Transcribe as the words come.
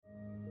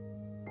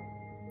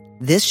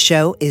This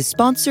show is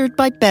sponsored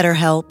by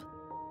BetterHelp.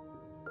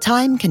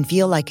 Time can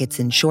feel like it's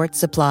in short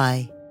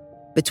supply.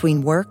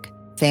 Between work,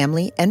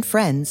 family, and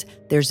friends,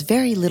 there's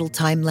very little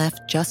time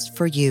left just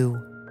for you.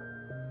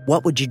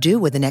 What would you do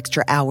with an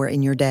extra hour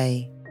in your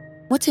day?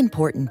 What's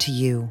important to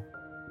you?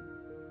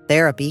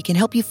 Therapy can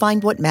help you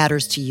find what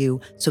matters to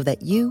you so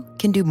that you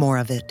can do more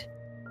of it.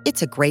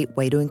 It's a great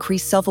way to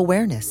increase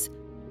self-awareness,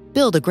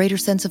 build a greater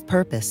sense of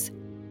purpose,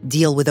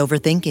 deal with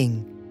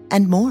overthinking,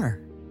 and more.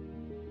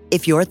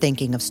 If you're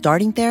thinking of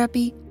starting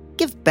therapy,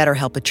 give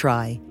BetterHelp a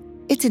try.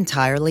 It's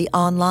entirely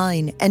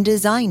online and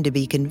designed to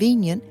be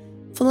convenient,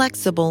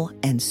 flexible,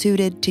 and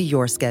suited to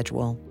your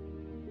schedule.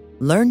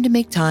 Learn to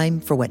make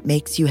time for what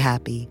makes you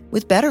happy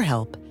with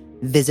BetterHelp.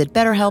 Visit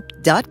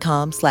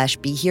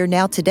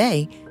BetterHelp.com/BeHereNow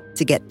today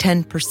to get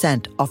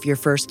 10% off your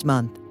first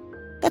month.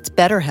 That's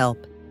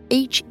BetterHelp,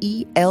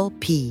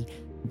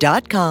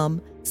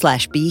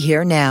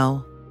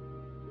 HELP.com/BeHereNow.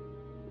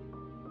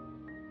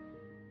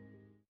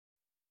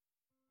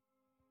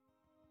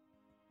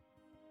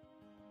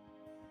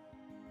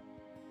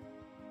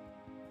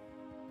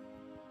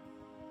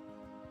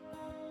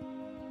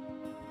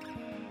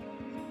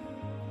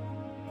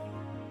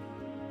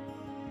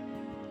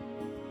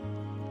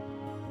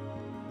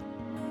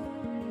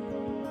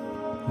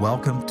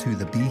 Welcome to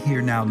the Be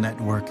Here Now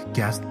Network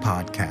guest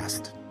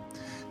podcast.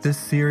 This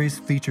series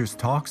features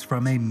talks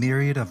from a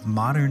myriad of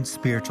modern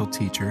spiritual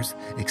teachers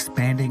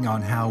expanding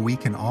on how we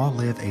can all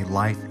live a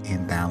life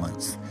in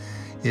balance.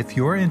 If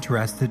you're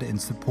interested in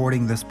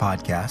supporting this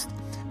podcast,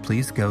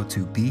 please go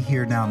to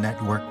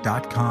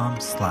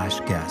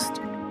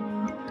BeHereNowNetwork.com/guest.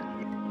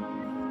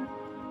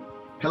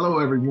 Hello,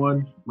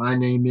 everyone. My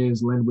name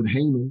is Linwood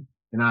Heyman,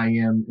 and I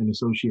am an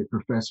associate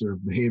professor of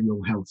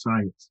behavioral health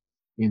science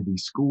in the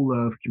School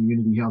of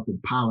Community Health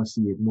and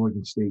Policy at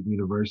Morgan State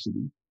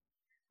University.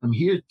 I'm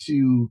here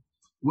to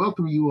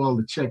welcome you all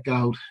to check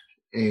out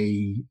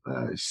a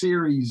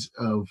series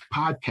of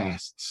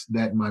podcasts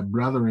that my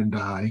brother and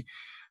I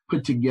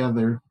put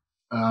together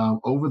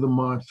over the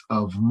month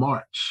of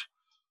March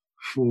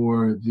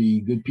for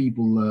the good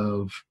people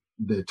of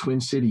the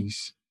Twin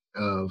Cities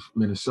of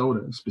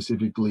Minnesota,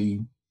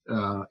 specifically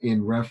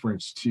in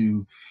reference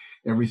to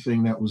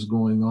everything that was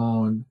going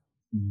on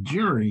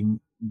during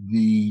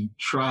the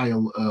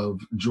trial of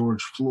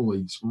George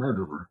Floyd's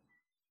murderer.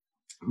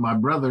 My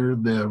brother,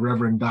 the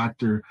Reverend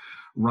Dr.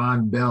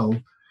 Ron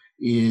Bell,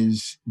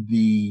 is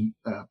the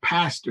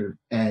pastor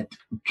at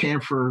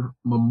Camphor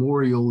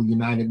Memorial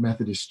United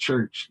Methodist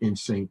Church in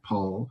St.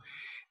 Paul,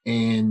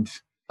 and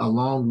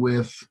along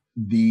with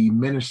the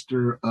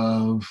minister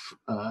of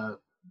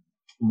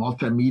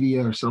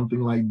multimedia or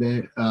something like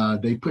that,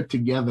 they put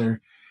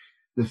together,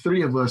 the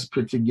three of us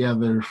put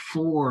together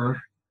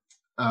four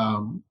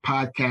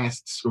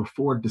podcasts or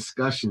four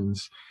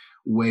discussions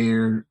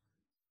where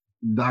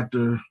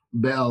Dr.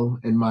 Bell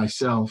and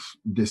myself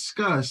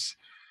discuss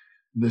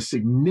the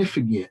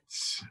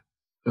significance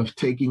of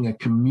taking a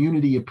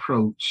community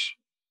approach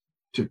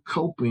to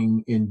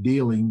coping and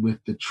dealing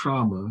with the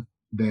trauma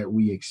that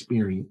we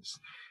experience.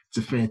 It's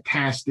a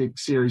fantastic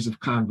series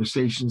of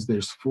conversations.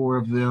 There's four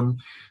of them,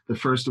 the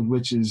first of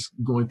which is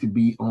going to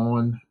be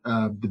on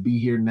the Be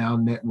Here Now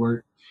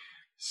network.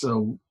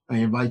 So I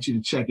invite you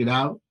to check it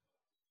out.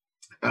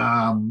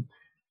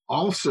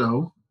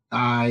 Also,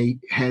 I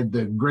had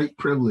the great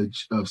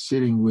privilege of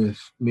sitting with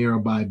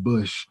Mirabai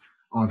Bush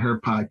on her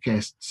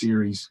podcast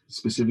series,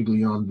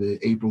 specifically on the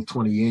April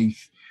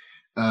 28th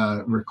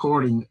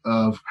recording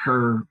of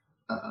her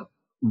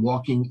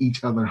Walking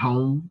Each Other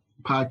Home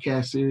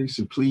podcast series.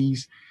 So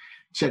please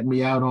check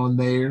me out on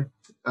there.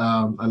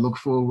 I look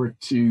forward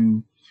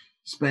to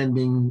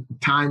spending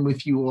time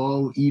with you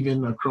all,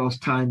 even across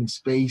time and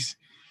space,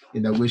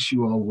 and I wish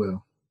you all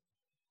well.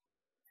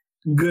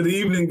 Good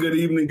evening, good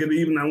evening, good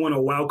evening. I want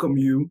to welcome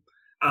you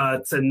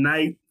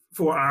tonight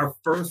for our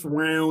first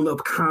round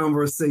of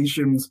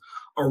conversations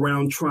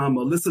around trauma.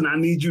 Listen, I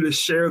need you to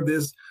share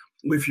this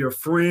with your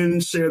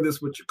friends, share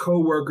this with your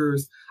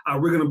coworkers.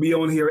 We're going to be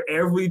on here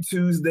every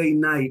Tuesday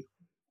night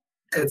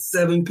at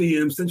 7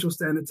 p.m. Central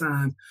Standard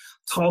Time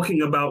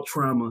talking about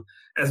trauma.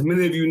 As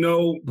many of you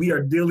know, we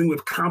are dealing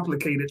with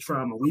complicated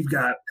trauma. We've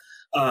got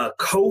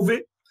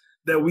COVID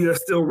that we are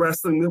still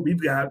wrestling with.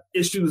 We've got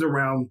issues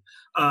around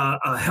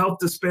health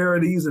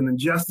disparities and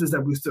injustice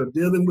that we're still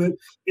dealing with,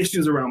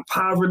 issues around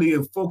poverty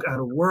and folk out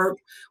of work.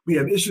 We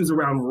have issues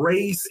around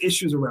race,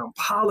 issues around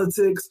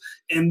politics.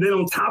 And then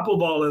on top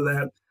of all of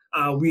that,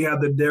 we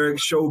have the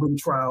Derek Chauvin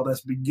trial that's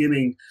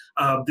beginning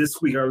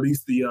this week, or at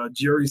least the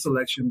jury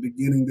selection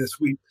beginning this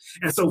week.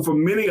 And so for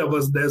many of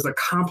us, there's a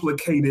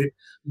complicated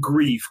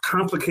grief,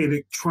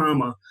 complicated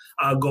trauma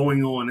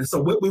going on. And so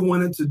what we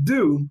wanted to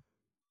do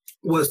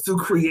was to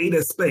create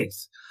a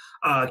space,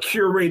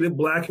 curated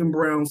Black and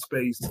brown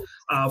space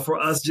for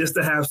us just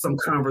to have some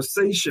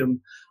conversation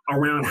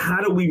around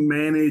how do we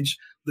manage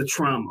the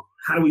trauma?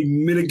 How do we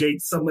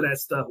mitigate some of that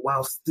stuff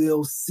while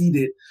still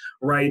seated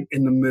right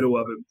in the middle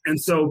of it? And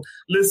so,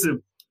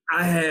 listen,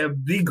 I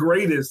have the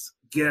greatest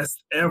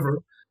guest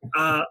ever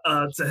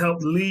to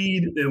help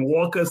lead and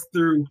walk us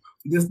through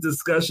this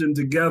discussion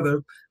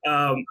together.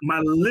 My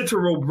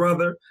literal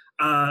brother,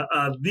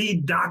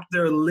 the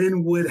Dr.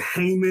 Linwood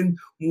Heyman,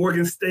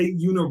 Morgan State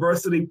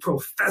University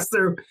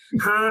professor,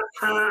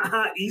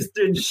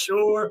 Eastern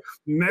Shore,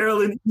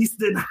 Maryland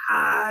Eastern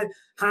High,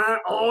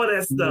 all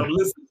that stuff.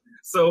 Listen.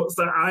 So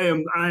I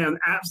am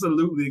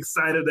absolutely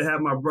excited to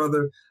have my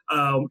brother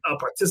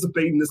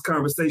participate in this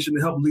conversation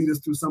to help lead us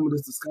through some of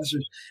this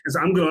discussion. And so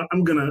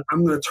I'm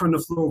gonna turn the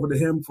floor over to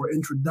him for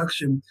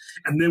introduction,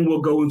 and then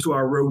we'll go into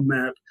our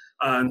roadmap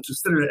to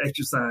center the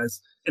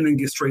exercise, and then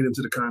get straight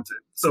into the content.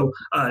 So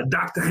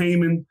Dr.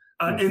 Heyman,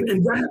 and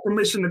do I have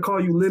permission to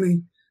call you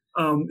Lenny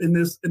in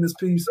this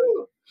piece?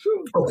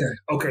 Sure.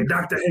 Okay.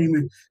 Dr.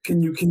 Heyman,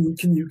 can you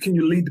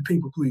lead the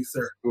people, please,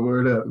 sir?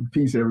 Word up.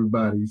 Peace,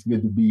 everybody. It's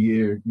good to be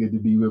here. Good to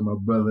be with my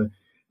brother.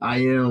 I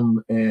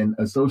am an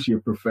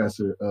associate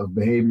professor of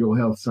behavioral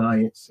health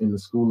science in the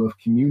School of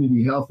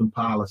Community Health and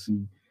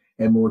Policy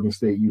at Morgan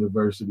State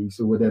University.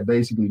 So what that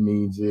basically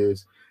means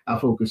is I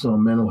focus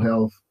on mental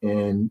health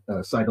and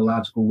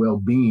psychological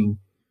well-being,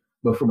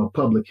 but from a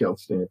public health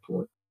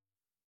standpoint.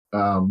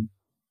 I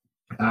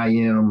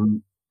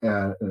am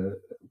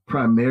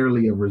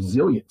primarily a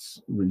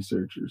resilience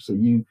researcher. So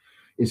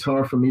it's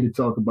hard for me to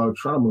talk about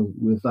trauma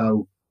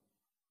without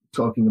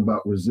talking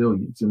about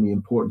resilience and the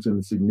importance and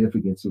the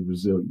significance of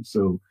resilience.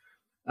 So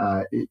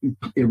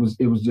it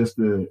was just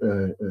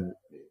an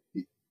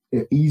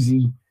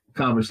easy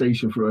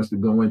conversation for us to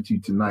go into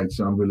tonight.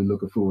 So I'm really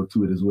looking forward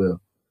to it as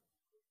well.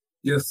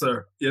 Yes,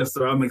 sir.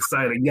 I'm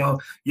excited. Y'all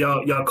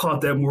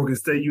caught that Morgan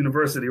State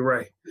University,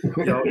 right?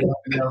 Y'all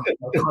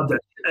caught that.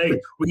 Hey,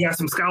 we got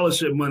some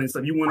scholarship money, so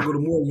if you want to go to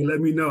Morgan, let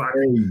me know. I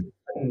can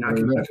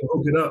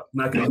hook it up.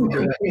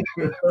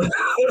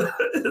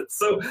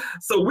 So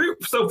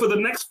for the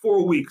next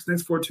 4 weeks,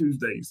 next 4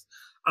 Tuesdays,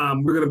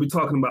 we're going to be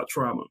talking about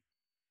trauma.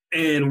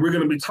 And we're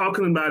going to be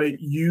talking about it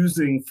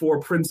using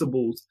 4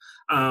 principles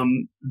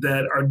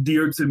that are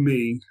dear to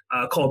me,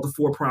 called the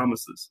 4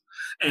 promises.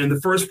 And the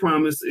first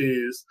promise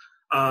is,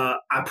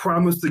 I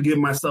promise to give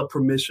myself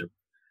permission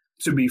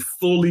to be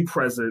fully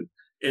present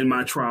in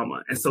my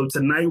trauma. And so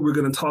tonight we're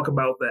going to talk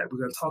about that. We're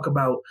going to talk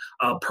about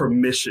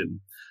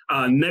permission.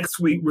 Next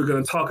week, we're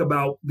going to talk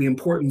about the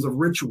importance of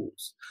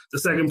rituals. The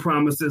second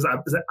promise is I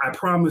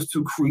promise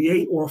to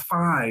create or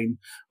find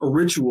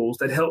rituals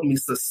that help me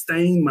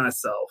sustain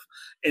myself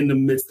in the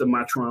midst of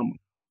my trauma.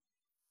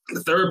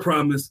 The third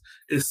promise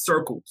is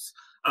circles.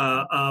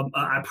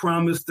 I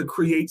promise to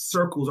create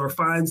circles or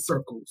find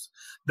circles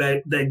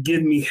that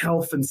give me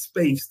health and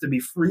space to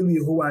be freely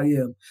who I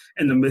am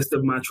in the midst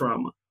of my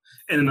trauma.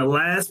 And then the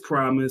last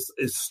promise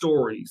is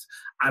stories.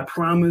 I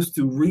promise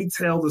to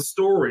retell the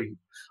story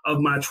of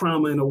my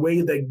trauma in a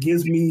way that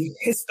gives me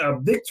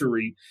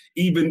victory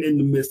even in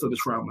the midst of the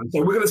trauma. So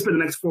we're going to spend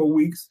the next 4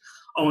 weeks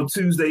on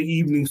Tuesday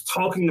evenings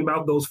talking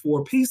about those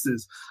 4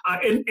 pieces.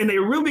 And they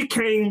really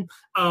came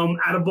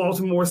out of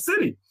Baltimore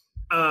City.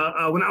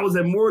 When I was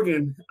at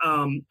Morgan,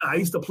 I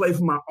used to play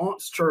for my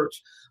aunt's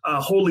church,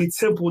 Holy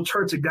Temple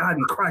Church of God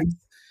in Christ.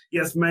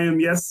 Yes, ma'am.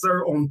 Yes,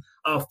 sir. On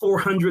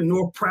 400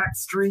 North Pratt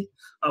Street,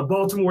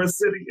 Baltimore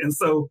City. And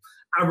so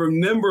I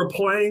remember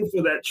playing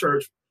for that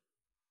church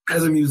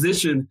as a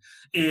musician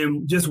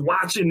and just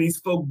watching these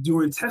folk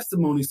during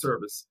testimony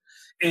service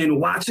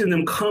and watching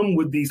them come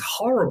with these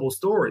horrible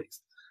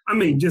stories. I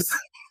mean, just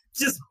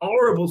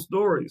horrible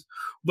stories.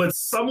 But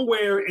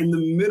somewhere in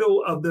the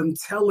middle of them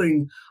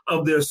telling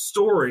of their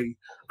story,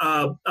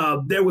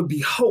 there would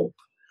be hope.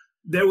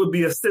 There would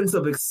be a sense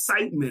of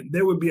excitement.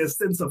 There would be a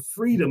sense of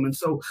freedom. And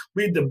so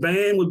the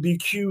band would be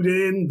cued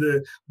in.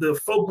 The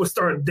folk would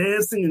start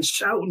dancing and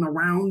shouting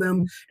around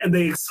them. And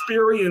they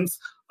experience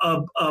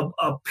a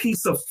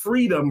piece of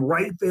freedom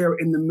right there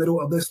in the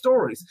middle of their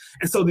stories.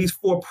 And so these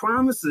 4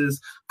 promises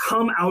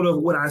come out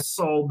of what I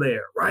saw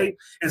there, right?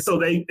 And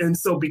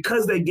so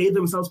because they gave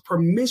themselves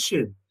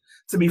permission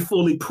to be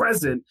fully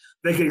present,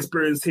 they can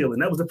experience healing.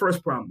 That was the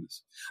first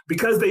promise.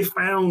 Because they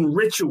found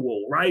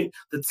ritual, right?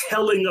 The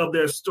telling of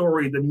their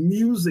story, the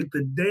music,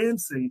 the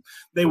dancing,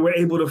 they were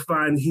able to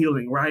find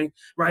healing, right?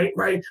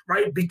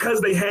 Because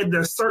they had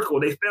their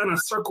circle, they found a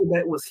circle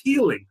that was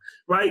healing,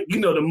 right? You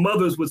know, the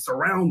mothers would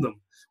surround them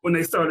when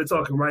they started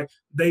talking, right?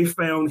 They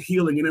found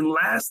healing. And then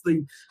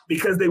lastly,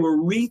 because they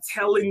were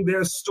retelling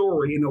their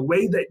story in a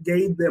way that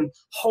gave them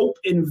hope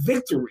and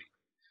victory,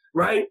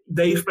 right?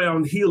 They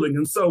found healing.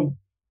 And so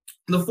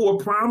the 4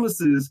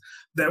 promises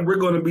that we're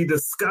going to be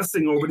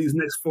discussing over these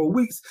next 4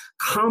 weeks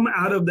come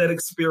out of that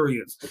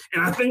experience.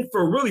 And I think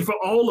for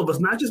all of us,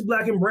 not just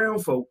Black and brown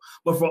folk,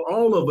 but for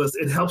all of us,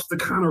 it helps to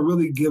kind of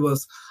really give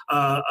us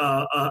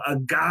a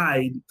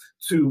guide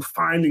to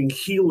finding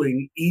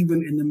healing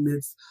even in the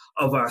midst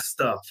of our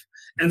stuff.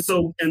 And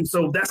so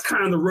that's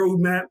kind of the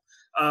roadmap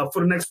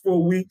for the next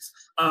 4 weeks.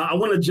 I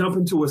want to jump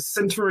into a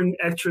centering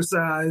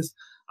exercise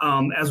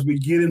as we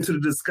get into the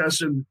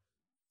discussion,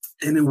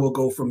 and then we'll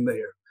go from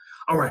there.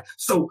 All right.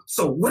 So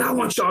what I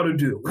want y'all to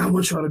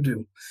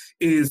do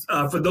is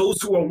for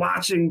those who are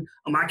watching,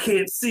 I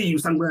can't see you,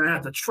 so I'm going to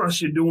have to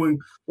trust you doing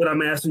what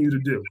I'm asking you to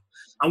do.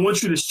 I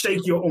want you to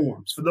shake your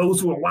arms. For those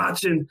who are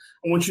watching,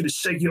 I want you to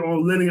shake your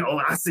arm. Lenny,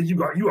 oh, I see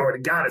you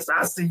already got it. So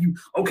I see you.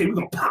 Okay, we're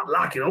going to pop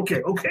lock it.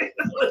 Okay.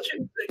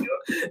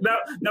 Now,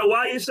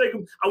 while you're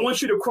shaking, I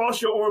want you to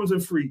cross your arms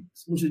and freeze.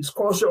 I want you to just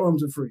cross your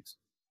arms and freeze.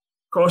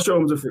 Cross your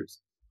arms and freeze.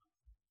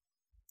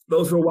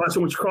 Those who are watching,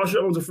 I want you to cross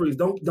your arms and freeze.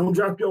 Don't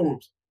drop your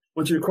arms. I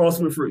want you to cross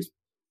them and freeze.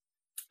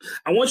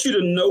 I want you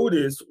to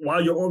notice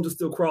while your arms are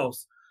still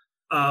crossed,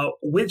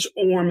 which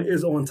arm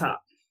is on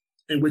top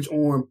and which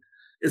arm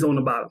is on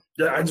the bottom.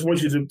 I just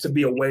want you to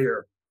be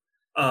aware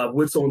of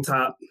what's on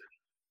top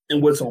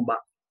and what's on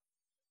bottom.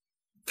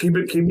 Keep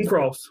them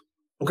crossed.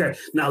 Okay,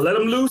 now let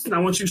them loose, and I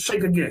want you to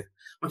shake again.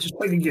 I want you to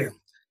shake again.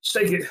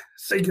 Shake it.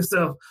 Shake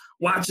yourself.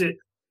 Watch it.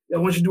 I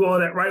want you to do all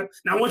that, right?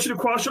 Now I want you to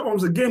cross your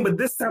arms again, but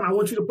this time I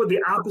want you to put the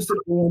opposite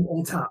arm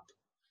on top.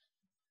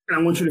 And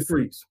I want you to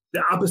freeze.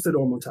 The opposite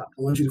arm on top.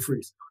 I want you to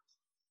freeze.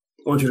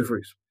 I want you to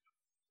freeze.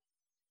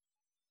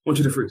 I want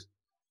you to freeze.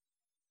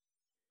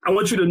 I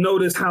want you to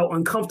notice how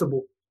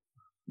uncomfortable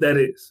that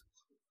is.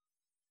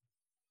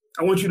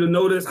 I want you to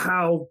notice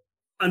how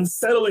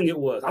unsettling it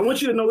was. I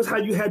want you to notice how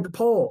you had to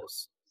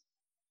pause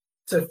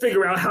to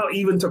figure out how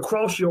even to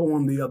cross your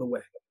arm the other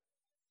way.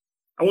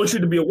 I want you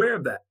to be aware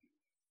of that.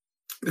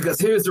 Because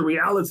here's the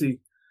reality.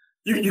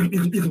 You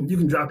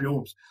can drop your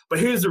arms. But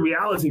here's the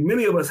reality.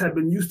 Many of us have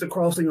been used to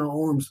crossing our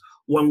arms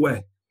one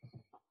way.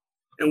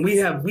 And we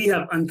have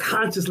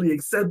unconsciously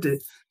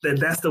accepted that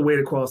that's the way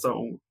to cross our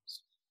arms.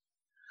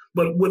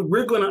 But what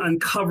we're going to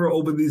uncover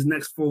over these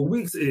next 4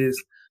 weeks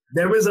is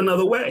there is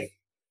another way.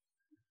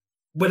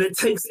 But it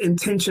takes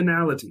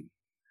intentionality.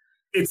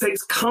 It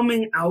takes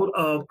coming out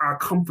of our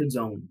comfort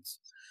zones.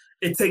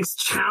 It takes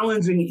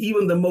challenging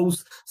even the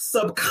most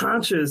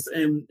subconscious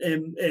and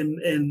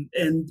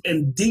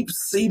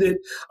deep-seated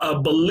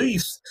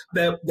beliefs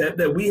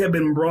that we have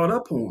been brought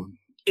up on.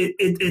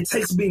 It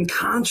takes being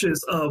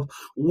conscious of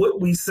what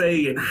we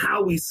say and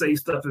how we say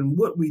stuff and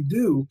what we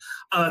do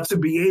to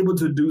be able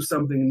to do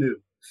something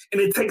new. And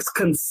it takes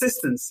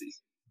consistency.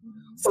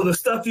 So the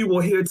stuff you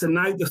will hear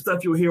tonight, the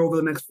stuff you'll hear over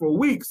the next 4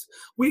 weeks,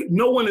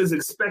 no one is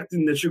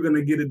expecting that you're going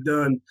to get it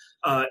done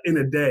in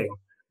a day.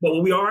 But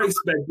what we are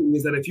expecting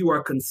is that if you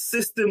are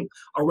consistent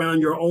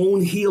around your own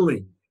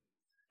healing,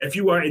 if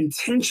you are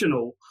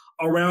intentional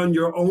around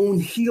your own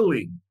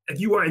healing, let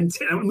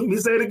me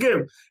say it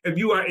again. If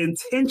you are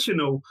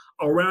intentional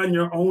around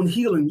your own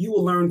healing, you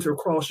will learn to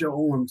cross your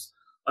arms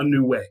a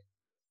new way.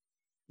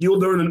 You'll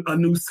learn a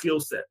new skill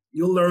set.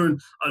 You'll learn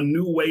a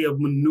new way of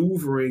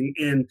maneuvering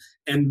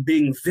and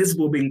being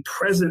visible, being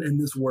present in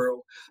this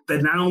world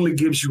that not only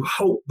gives you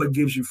hope, but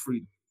gives you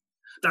freedom.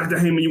 Dr.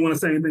 Heyman, you want to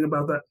say anything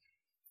about that?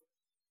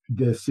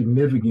 The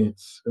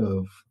significance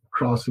of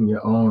crossing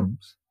your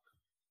arms,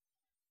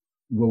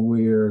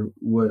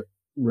 what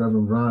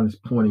Reverend Ron is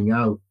pointing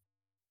out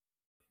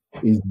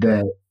is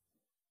that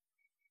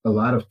a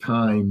lot of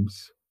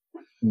times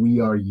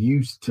we are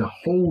used to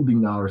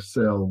holding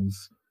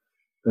ourselves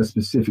a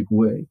specific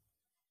way,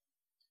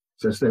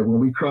 such that when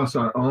we cross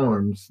our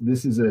arms,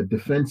 this is a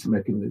defense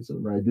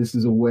mechanism, right? This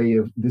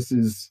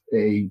is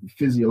a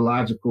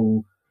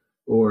physiological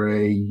or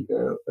an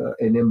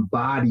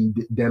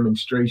embodied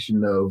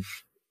demonstration of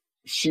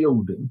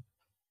shielding.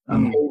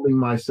 I'm holding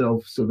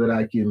myself so that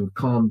I can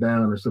calm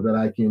down or so that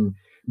I can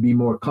be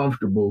more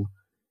comfortable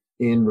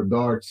in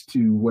regards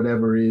to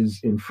whatever is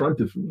in front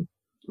of me,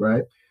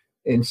 right?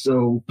 And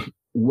so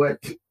what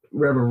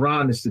Reverend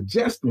Ron is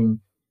suggesting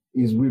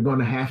is we're going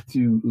to have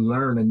to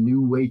learn a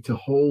new way to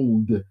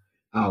hold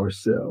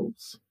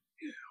ourselves.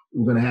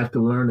 We're going to have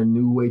to learn a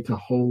new way to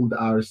hold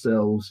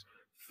ourselves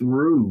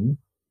through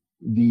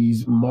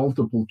these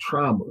multiple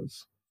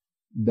traumas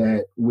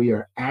that we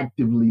are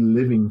actively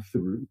living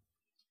through.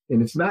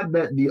 And it's not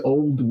that the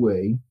old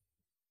way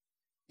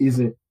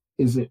that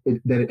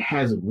it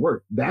hasn't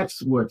worked.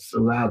 That's what's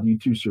allowed you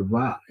to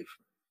survive.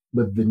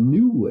 But the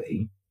new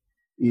way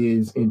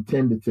is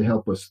intended to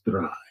help us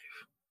thrive.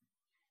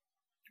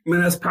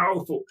 Man, that's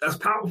powerful. That's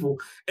powerful.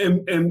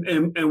 And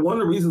one of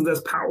the reasons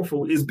that's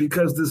powerful is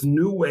because this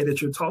new way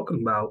that you're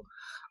talking about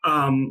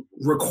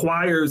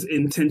requires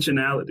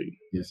intentionality.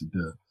 Yes, it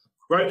does.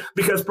 Right?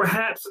 Because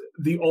perhaps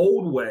the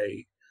old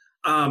way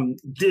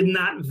did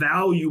not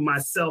value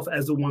myself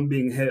as the one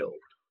being held.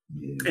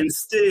 Yeah.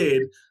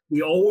 Instead,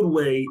 the old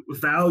way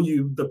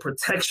valued the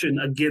protection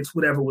against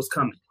whatever was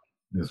coming.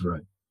 That's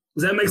right.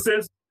 Does that make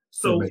sense?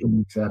 So it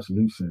makes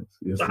absolute sense.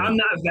 Yes, so I'm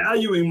not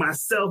valuing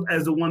myself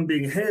as the one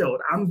being held.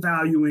 I'm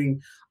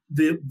valuing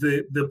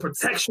the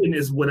protection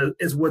is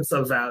what's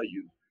of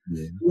value.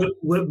 Yeah.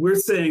 What we're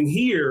saying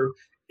here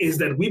is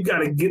that we've got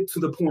to get to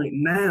the point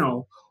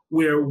now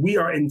where we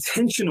are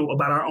intentional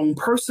about our own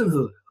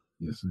personhood.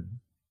 Yes, sir.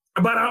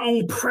 About our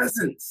own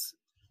presence,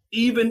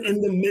 even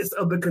in the midst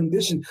of the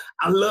condition.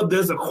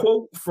 There's a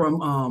quote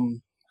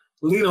from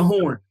Lena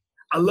Horne.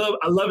 I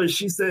love it.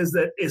 She says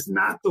that it's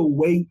not the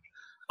weight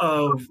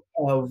of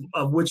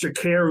what you're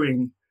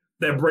carrying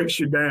that breaks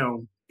you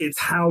down. It's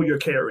how you're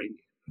carrying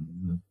it.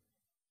 Mm-hmm.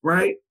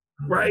 Right?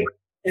 Mm-hmm. Right.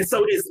 And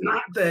so it's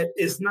not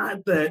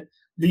that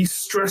these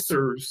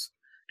stressors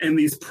and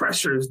these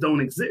pressures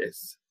don't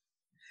exist.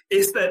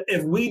 It's that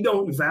if we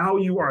don't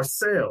value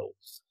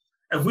ourselves,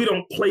 if we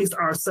don't place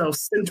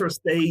ourselves center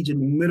stage in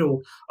the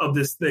middle of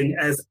this thing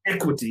as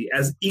equity,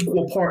 as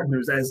equal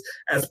partners, as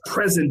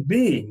present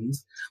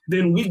beings,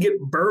 then we get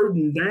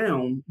burdened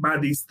down by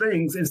these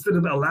things instead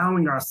of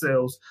allowing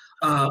ourselves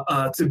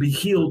to be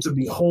healed, to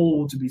be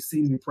whole, to be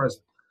seen and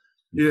present.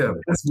 Yeah,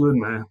 that's good,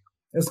 man.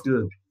 That's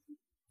good.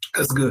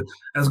 That's good.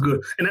 That's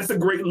good. And that's a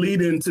great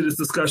lead into this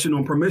discussion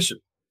on permission.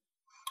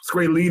 It's a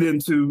great lead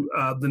into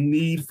the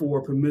need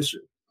for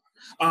permission.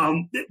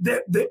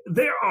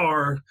 There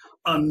are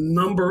a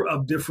number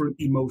of different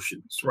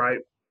emotions, right?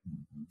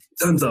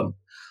 Tons of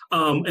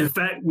them. In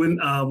fact, when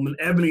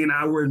Ebony and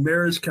I were in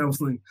marriage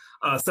counseling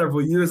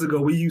several years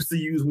ago, we used to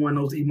use one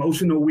of those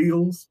emotional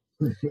wheels.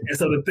 And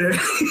so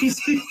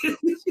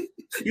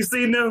you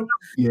see them?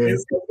 Yeah.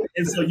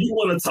 And so you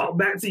want to talk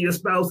back to your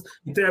spouse.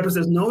 The therapist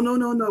says, no,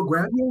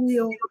 grab your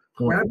wheel.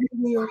 Grab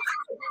your wheel.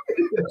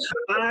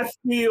 I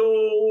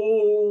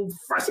feel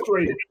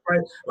frustrated,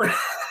 right?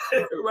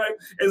 Right.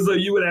 And so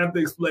you would have to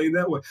explain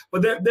that way.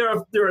 But there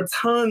are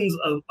tons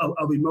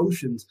of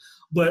emotions,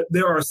 but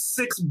there are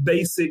 6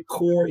 basic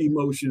core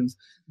emotions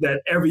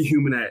that every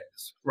human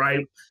has,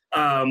 right?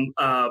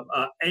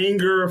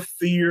 Anger,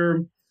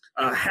 fear,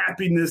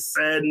 happiness,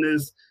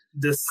 sadness,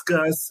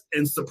 disgust,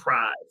 and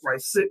surprise,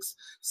 right? Six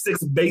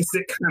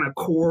basic kind of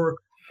core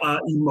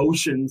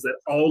emotions that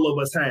all of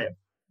us have.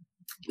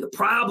 The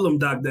problem,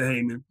 Dr.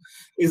 Heyman,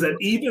 is that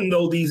even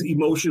though these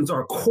emotions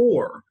are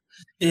core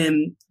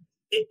and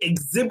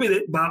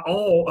exhibited by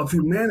all of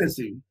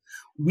humanity,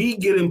 we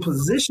get in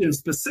positions,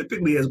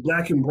 specifically as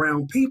Black and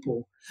brown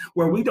people,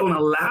 where we don't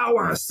allow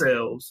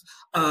ourselves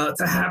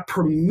to have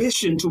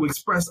permission to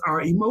express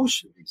our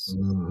emotions.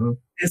 Mm-hmm.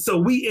 And so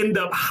we end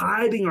up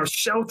hiding or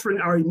sheltering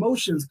our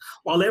emotions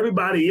while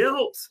everybody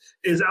else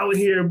is out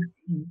here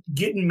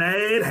getting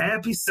mad,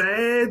 happy,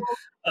 sad,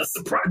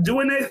 surprised,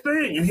 doing their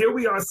thing. And here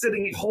we are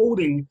sitting,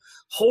 holding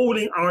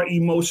our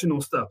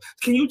emotional stuff.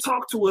 Can you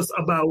talk to us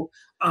about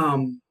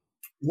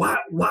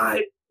why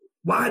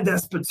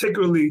that's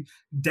particularly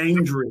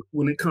dangerous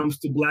when it comes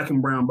to Black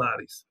and brown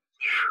bodies?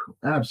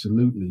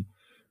 Absolutely.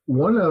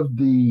 One of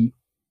the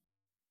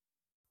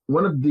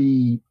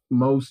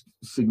most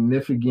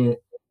significant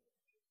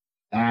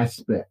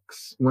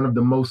aspects, one of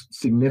the most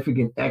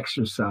significant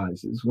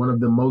exercises, one of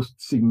the most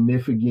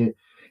significant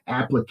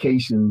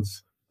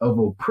applications of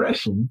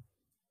oppression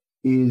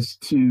is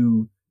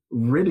to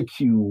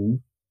ridicule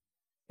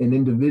an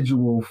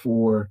individual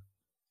for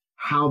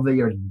how they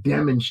are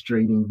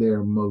demonstrating their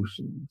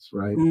emotions,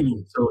 right?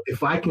 Mm. So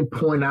if I can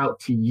point out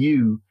to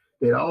you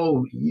that,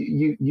 oh,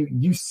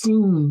 you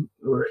seem,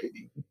 or it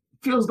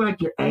feels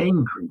like you're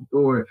angry,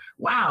 or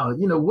wow,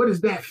 what is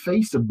that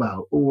face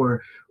about?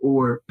 Or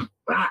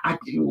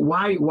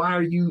why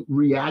are you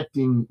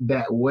reacting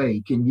that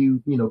way? Can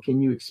you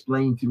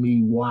explain to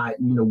me why,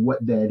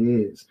 what that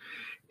is?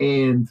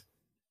 And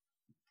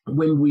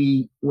when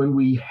we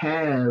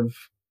have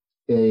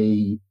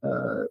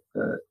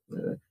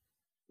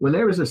when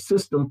there is a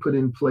system put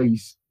in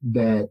place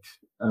that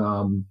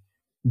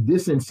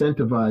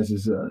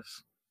disincentivizes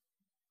us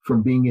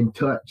from being in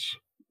touch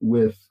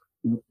with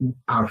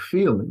our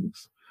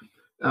feelings,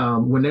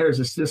 when there is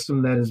a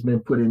system that has been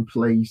put in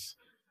place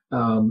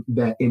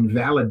that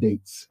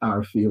invalidates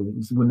our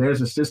feelings, when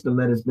there's a system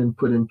that has been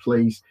put in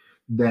place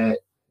that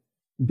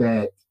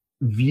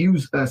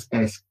views us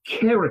as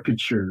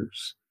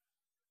caricatures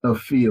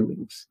of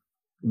feelings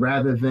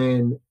rather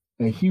than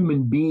a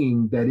human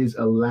being that is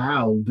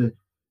allowed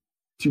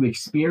to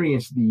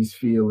experience these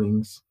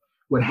feelings,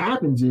 what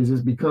happens is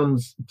it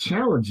becomes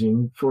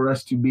challenging for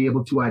us to be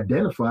able to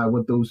identify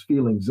what those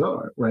feelings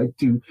are, right?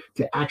 To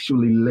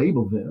actually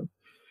label them.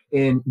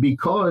 And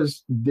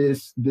because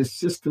this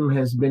system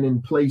has been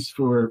in place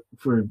for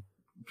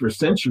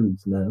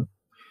centuries now,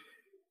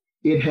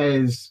 it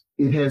has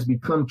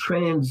become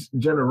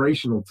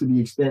transgenerational to the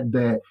extent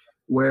that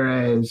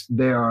whereas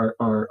there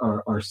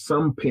are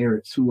some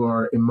parents who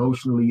are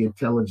emotionally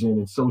intelligent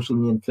and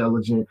socially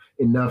intelligent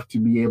enough to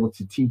be able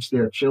to teach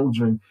their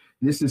children,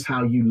 this is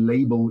how you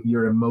label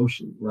your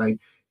emotion, right?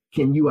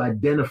 Can you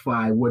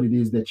identify what it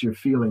is that you're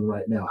feeling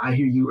right now? I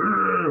hear you,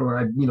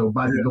 or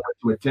body going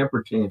through a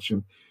temper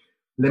tantrum.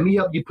 Let me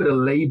help you put a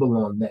label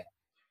on that.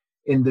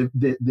 And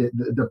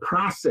the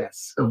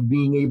process of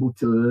being able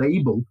to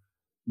label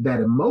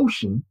that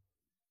emotion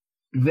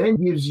then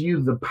gives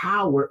you the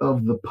power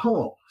of the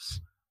pause.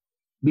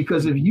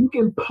 Because if you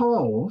can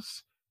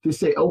pause to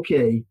say,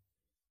 okay,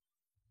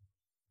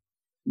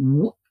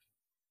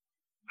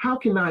 how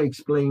can I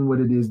explain what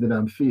it is that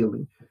I'm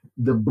feeling?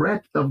 The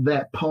breadth of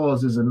that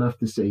pause is enough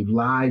to save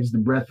lives. The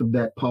breadth of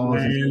that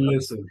pause is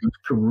enough to save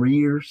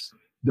careers.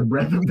 The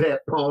breadth of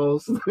that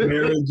pause.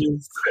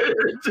 Marriages.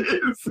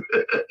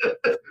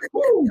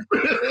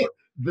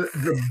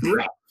 the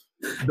breadth,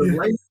 the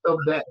length of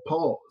that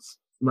pause,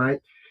 right?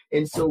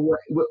 And so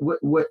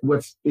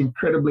what's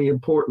incredibly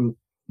important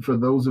for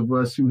those of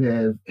us who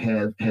have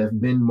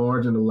been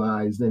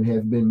marginalized and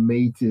have been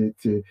made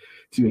to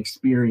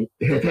experience,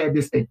 have had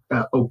this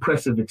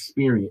oppressive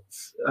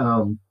experience.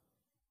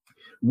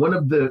 One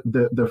of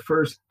the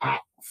first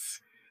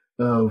acts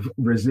of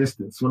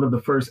resistance, one of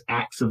the first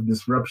acts of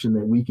disruption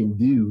that we can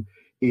do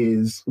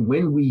is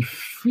when we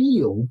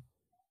feel,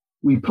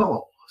 we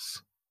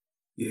pause.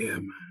 Yeah,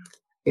 man.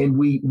 And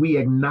we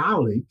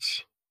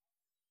acknowledge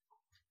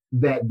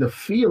that the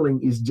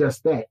feeling is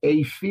just that,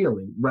 a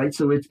feeling, right?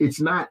 So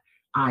it's not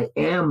I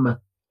am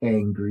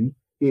angry,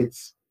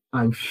 it's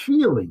I'm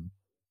feeling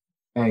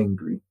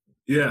angry.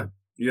 Yeah.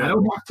 I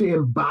don't have to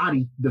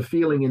embody the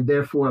feeling and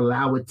therefore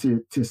allow it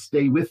to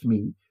stay with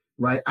me,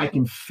 right? I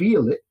can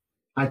feel it.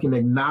 I can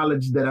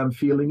acknowledge that I'm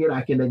feeling it.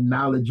 I can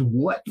acknowledge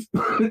what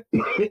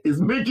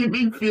is making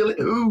me feel it,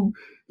 who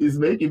is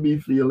making me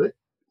feel it.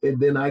 And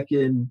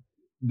then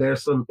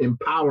there's some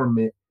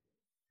empowerment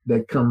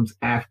that comes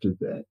after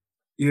that.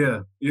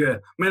 Yeah.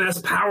 Man, that's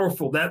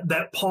powerful.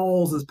 That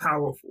pause is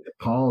powerful.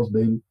 Pause,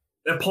 baby.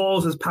 That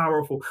pause is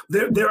powerful.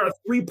 There are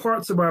three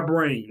parts of our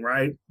brain,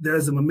 right?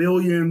 There's the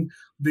mammalian,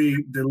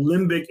 the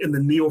limbic, and the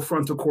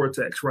neofrontal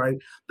cortex, right?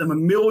 The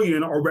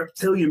mammalian or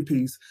reptilian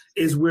piece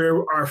is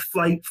where our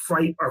flight,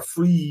 fright, or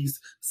freeze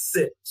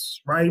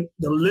sits, right?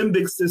 The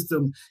limbic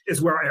system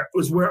is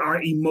where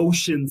our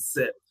emotions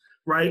sit,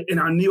 right? And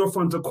our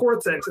neofrontal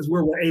cortex is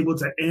where we're able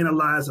to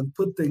analyze and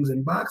put things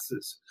in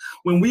boxes.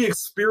 When we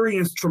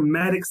experience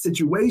traumatic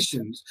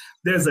situations,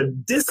 there's a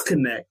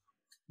disconnect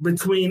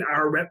between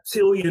our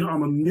reptilian or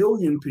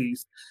mammalian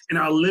piece and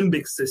our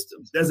limbic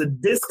system. There's a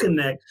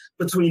disconnect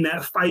between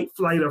that fight,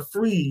 flight, or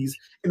freeze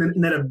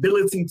and that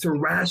ability to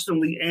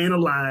rationally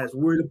analyze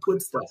where to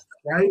put stuff,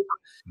 right?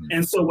 Mm-hmm.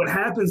 And so what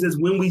happens is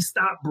when we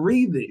stop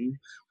breathing,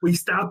 we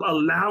stop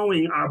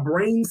allowing our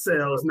brain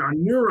cells and our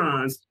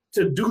neurons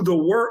to do the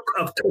work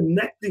of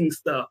connecting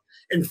stuff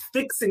and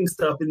fixing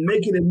stuff and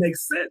making it make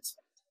sense.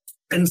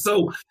 And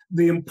so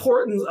the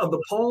importance of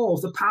the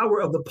pause, the power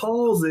of the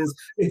pause is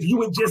if you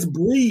would just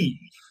breathe,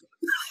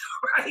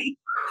 right?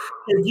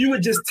 If you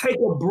would just take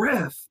a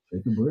breath,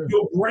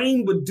 your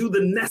brain would do the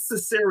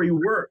necessary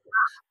work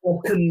of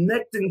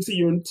connecting to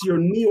your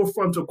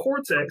neofrontal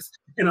cortex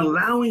and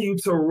allowing you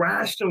to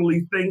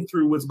rationally think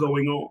through what's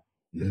going on.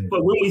 Yeah.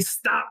 But when we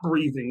stop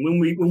breathing, when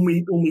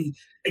we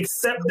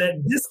accept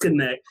that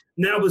disconnect,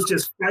 now it's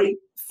just fight,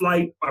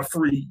 flight, or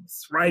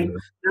freeze, right? Yeah.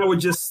 Now we're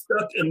just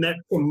stuck in that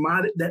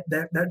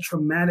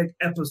traumatic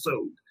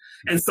episode.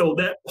 And so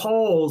that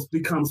pause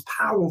becomes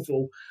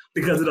powerful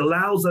because it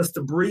allows us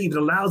to breathe. It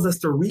allows us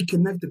to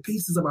reconnect the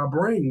pieces of our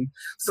brain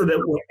so that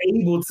we're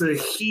able to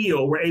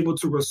heal, we're able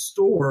to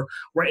restore,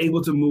 we're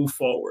able to move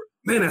forward.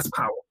 Man, that's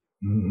powerful.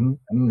 Mm-hmm.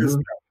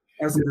 Mm-hmm.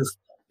 That's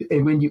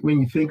and when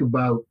you think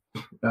about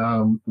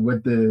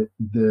what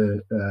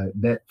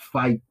that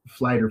fight,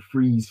 flight, or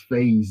freeze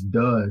phase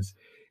does,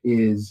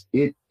 is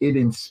it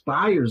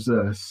inspires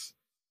us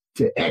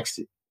to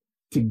exit,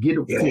 to get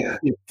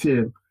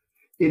the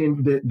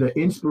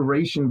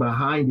inspiration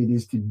behind it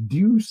is to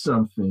do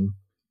something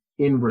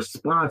in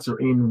response or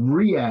in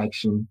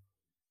reaction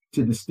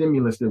to the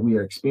stimulus that we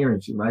are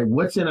experiencing, right?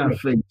 What's in our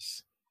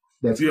face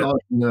that's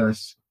causing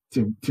us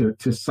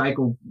to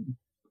cycle,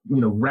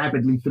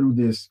 rapidly through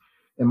this?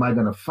 Am I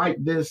going to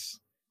fight this?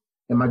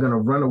 Am I going to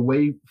run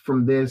away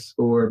from this?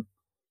 Or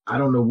I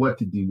don't know what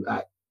to do.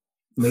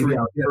 Maybe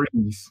I'll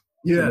freeze.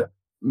 Yeah. So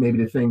maybe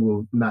the thing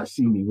will not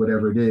see me,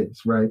 whatever it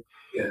is, right?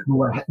 Yeah.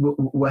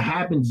 What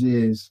happens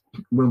is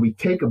when we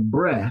take a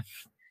breath,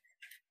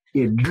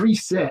 it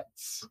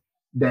resets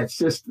that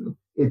system.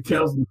 It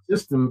tells the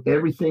system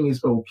everything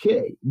is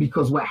okay.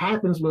 Because what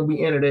happens when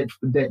we enter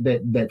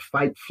that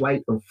fight,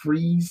 flight, or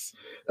freeze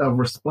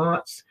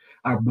response,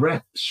 our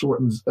breath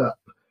shortens up.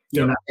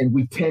 Yeah. And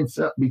we tense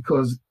up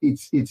because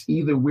it's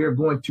either we're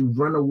going to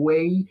run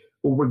away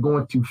or we're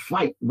going to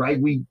fight, right?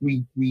 We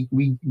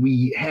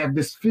have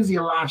this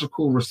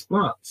physiological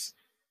response.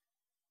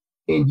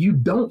 And you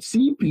don't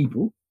see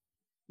people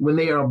when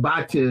they are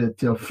about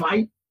to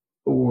fight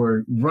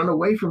or run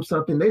away from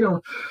something. They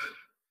don't.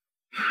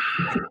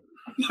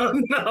 No,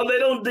 they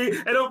don't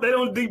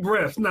deep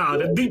breaths. No,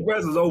 the deep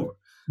breath is over.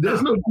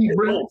 There's no deep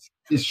breath.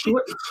 It's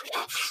short.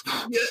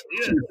 It's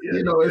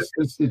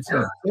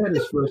upset,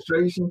 it's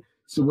frustration.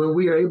 So when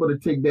we are able to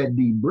take that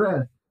deep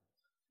breath,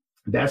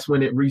 that's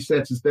when it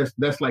resets.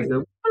 That's like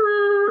the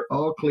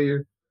all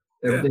clear.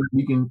 Everything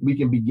we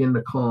can begin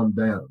to calm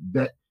down.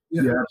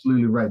 You're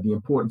absolutely right. The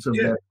importance of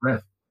that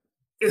breath.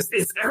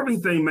 It's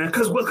everything, man.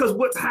 Because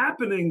what's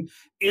happening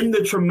in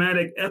the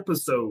traumatic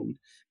episode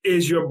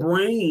is your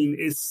brain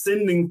is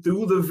sending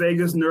through the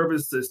vagus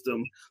nervous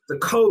system the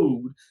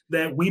code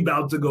that we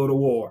about to go to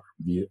war.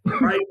 Yeah.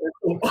 Right?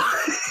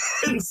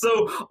 And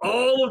so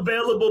all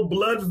available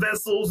blood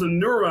vessels and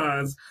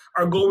neurons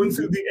are going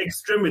to the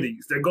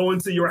extremities. They're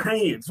going to your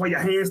hands, where your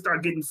hands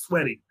start getting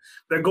sweaty.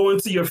 They're going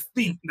to your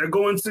feet. They're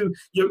going to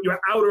your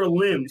outer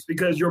limbs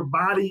because your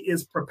body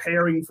is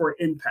preparing for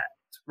impact,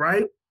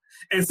 right?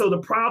 And so the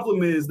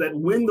problem is that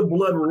when the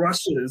blood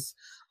rushes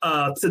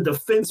to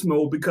defense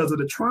mode because of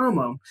the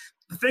trauma,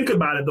 think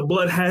about it, the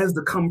blood has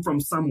to come from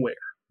somewhere.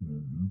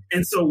 Mm-hmm.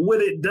 And so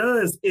what it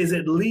does is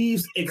it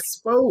leaves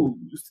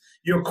exposed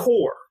your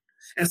core.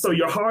 And so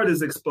your heart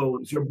is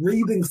exposed. Your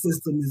breathing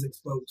system is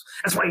exposed.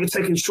 That's why you're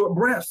taking short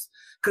breaths,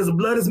 because the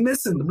blood is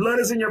missing. The blood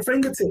is in your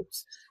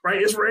fingertips,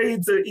 right? It's ready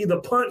to either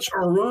punch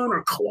or run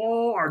or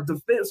claw or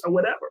defense or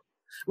whatever,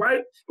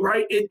 right?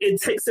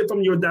 It takes it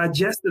from your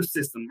digestive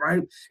system,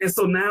 right? And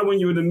so now when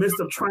you're in the midst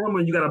of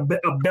trauma, you got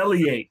a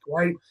bellyache,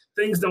 right?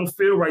 Things don't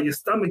feel right. Your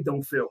stomach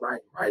don't feel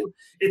right, right?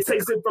 It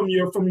takes it from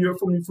your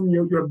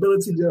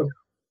ability to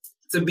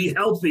be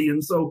healthy.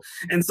 And so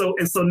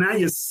now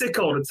you're sick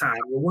all the time.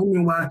 You're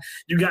wondering why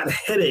you got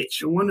headaches.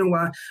 You're wondering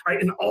why,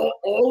 right? And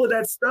all of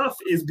that stuff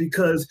is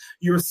because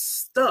you're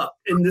stuck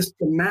in this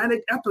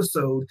traumatic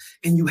episode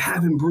and you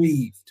haven't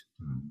breathed.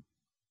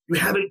 You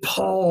haven't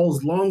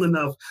paused long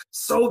enough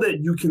so that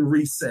you can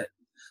reset,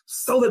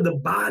 so that the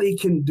body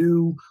can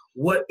do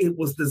what it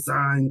was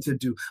designed to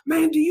do.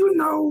 Man, do you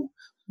know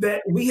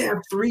that we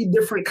have 3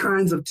 different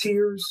kinds of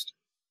tears?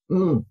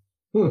 Yeah.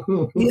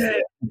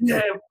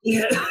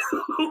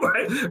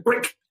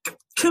 Right.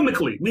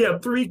 Chemically, we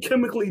have 3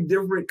 chemically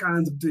different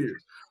kinds of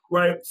tears,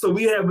 right? So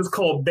we have what's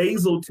called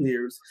basal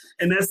tears,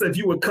 and that's if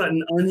you were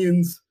cutting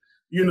onions,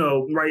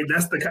 right?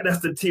 That's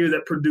the tear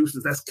that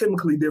produces. That's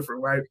chemically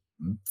different, right?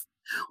 Mm-hmm.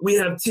 We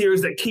have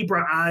tears that keep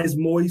our eyes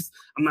moist.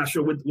 I'm not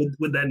sure what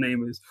that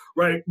name is,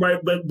 right?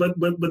 But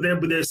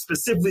they're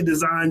specifically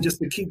designed just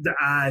to keep the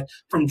eye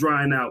from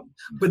drying out.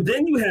 But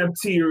then you have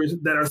tears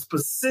that are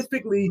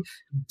specifically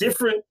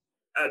different.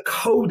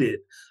 Coded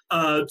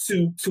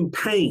to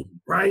pain,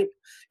 right?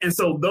 And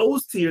so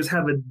those tears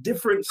have a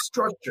different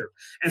structure.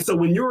 And so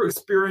when you're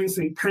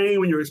experiencing pain,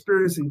 when you're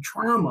experiencing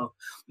trauma,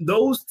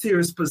 those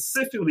tears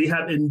specifically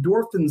have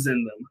endorphins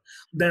in them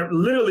that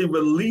literally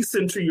release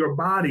into your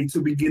body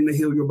to begin to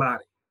heal your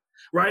body,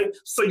 right?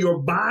 So your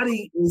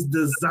body is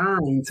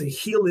designed to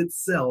heal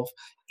itself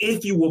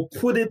if you will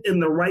put it in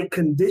the right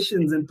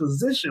conditions and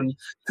position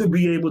to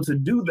be able to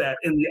do that.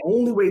 And the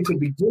only way to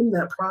begin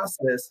that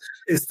process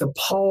is to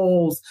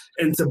pause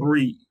and to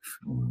breathe.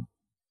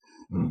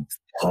 Mm-hmm.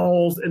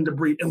 Pause and to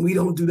breathe. And we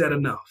don't do that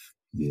enough.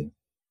 Yeah.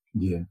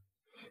 Yeah.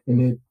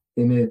 And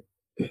it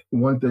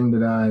one thing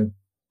that I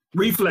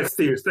reflex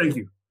tears, thank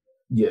you.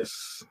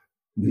 Yes.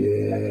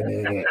 Yeah.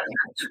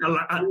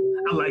 I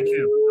like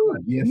him.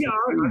 Yes.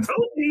 I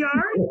told you.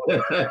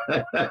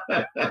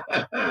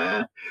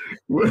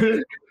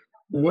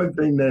 One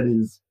thing that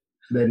is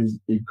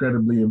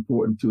incredibly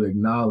important to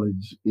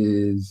acknowledge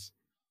is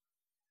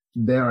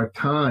there are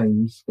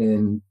times,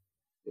 and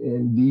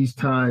these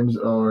times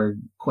are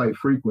quite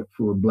frequent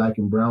for Black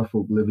and brown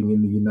folk living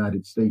in the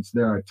United States.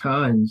 There are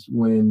times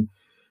when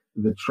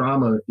the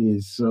trauma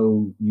is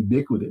so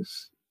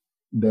ubiquitous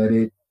that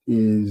it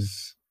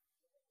is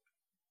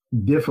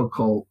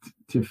difficult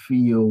to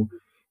feel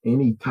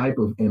any type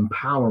of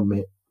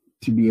empowerment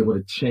to be able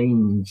to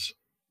change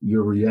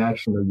your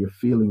reaction or your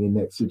feeling in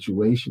that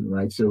situation,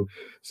 right? So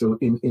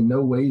in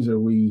no ways are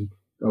we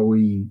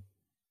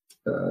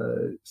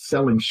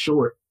selling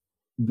short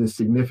the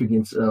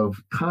significance of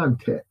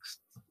context,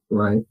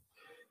 right?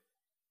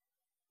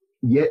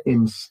 Yet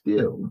and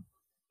still,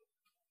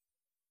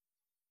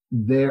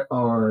 there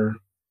are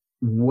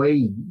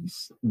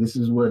ways, this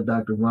is what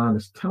Dr. Ron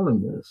is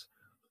telling us,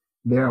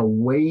 there are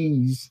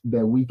ways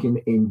that we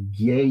can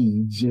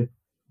engage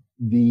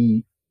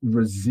the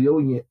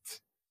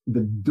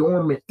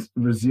dormant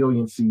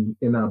resiliency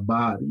in our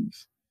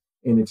bodies.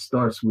 And it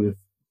starts with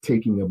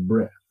taking a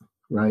breath,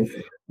 right?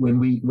 When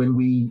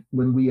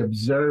we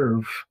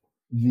observe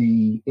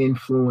the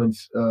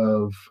influence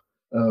of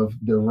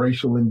the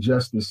racial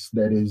injustice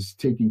that is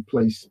taking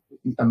place,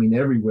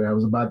 everywhere. I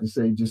was about to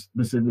say just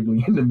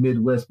specifically in the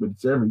Midwest, but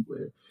it's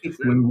everywhere.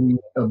 Exactly. When we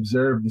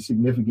observe the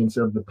significance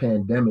of the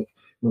pandemic,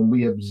 when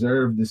we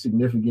observe the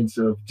significance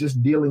of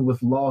just dealing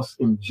with loss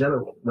in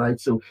general,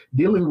 right? So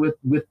dealing with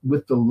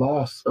the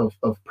loss of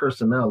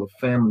personnel, of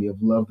family,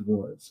 of loved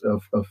ones,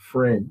 of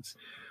friends.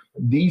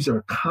 These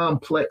are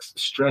complex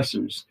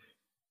stressors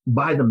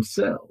by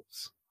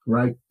themselves,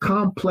 right?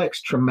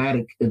 Complex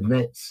traumatic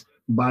events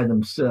by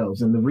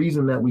themselves. And the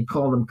reason that we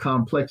call them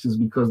complex is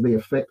because they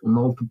affect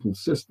multiple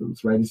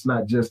systems, right? It's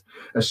not just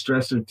a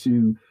stressor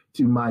to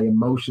my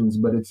emotions,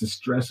 but it's a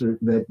stressor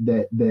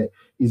that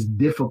is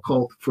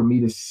difficult for me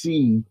to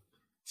see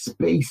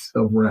space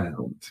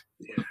around.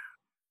 Yeah.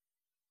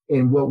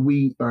 And what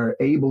we are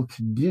able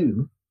to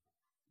do,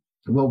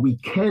 what we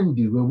can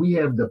do, what we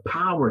have the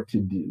power to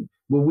do,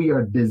 what we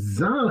are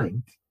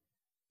designed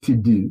to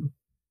do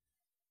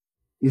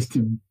is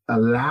to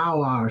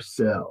allow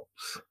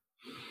ourselves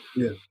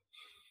to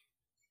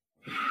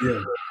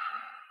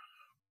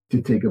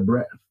take a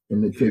breath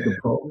and to take a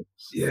pause.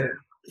 Yeah.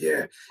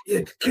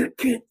 Can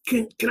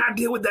I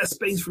deal with that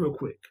space real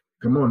quick?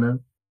 Come on now.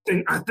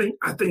 I think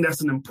that's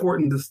an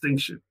important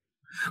distinction.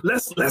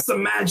 Let's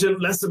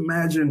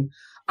imagine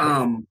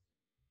I'm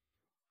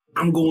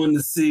going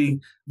to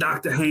see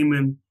Dr.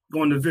 Heyman,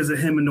 going to visit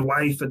him and the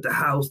wife at the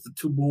house, the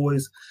 2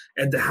 boys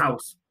at the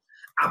house.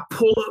 I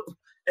pull up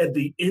at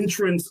the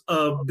entrance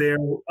of their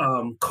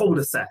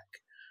cul-de-sac.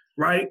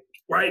 right?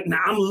 Right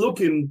now I'm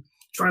looking,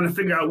 trying to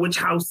figure out which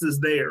house is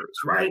theirs,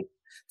 right?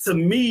 To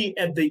me,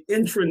 at the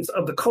entrance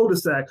of the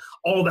cul-de-sac,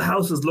 all the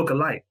houses look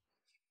alike.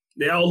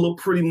 They all look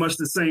pretty much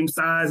the same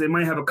size. They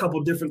might have a couple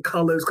different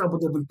colors, couple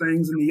different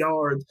things in the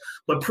yards,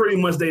 but pretty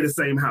much they the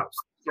same house,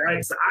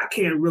 right? So I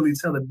can't really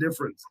tell the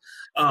difference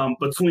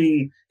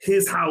between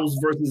his house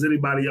versus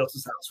anybody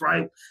else's house,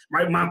 right?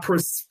 Right. My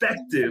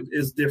perspective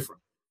is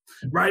different,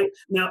 right?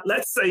 Now,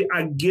 let's say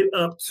I get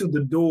up to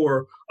the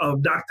door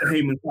of Dr.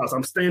 Heyman's house.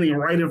 I'm standing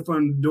right in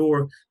front of the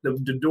door.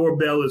 The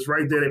doorbell is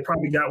right there. They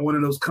probably got one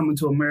of those Coming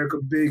to America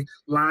big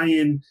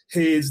lion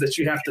heads that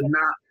you have to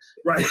knock.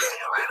 Right,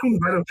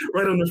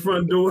 right on the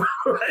front door.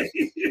 Right?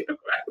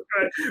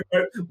 Right.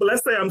 But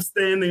let's say I'm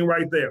standing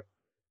right there.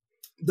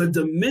 The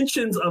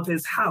dimensions of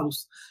his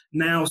house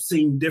now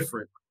seem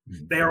different.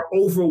 They are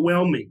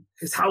overwhelming.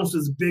 His house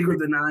is bigger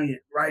than I am,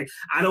 right?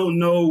 I don't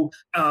know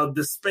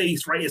the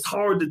space, right? It's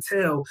hard to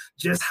tell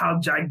just how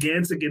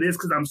gigantic it is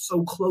because I'm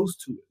so close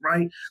to it,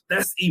 right?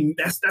 That's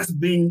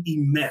being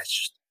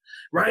enmeshed,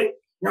 right?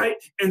 Right.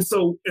 And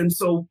so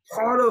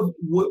part of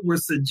what we're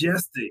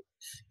suggesting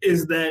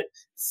is that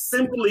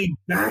simply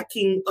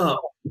backing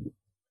up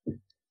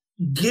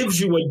gives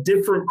you a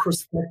different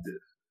perspective.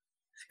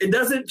 It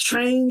doesn't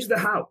change the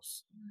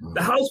house.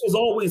 The house was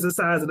always the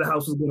size that the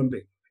house was going to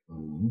be.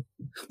 Mm-hmm.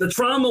 The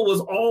trauma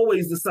was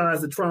always the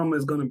size the trauma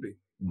is going to be.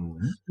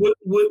 Mm-hmm.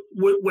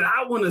 What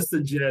I want to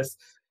suggest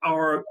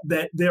are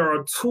that there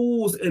are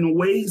tools and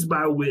ways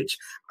by which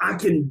I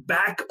can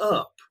back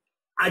up.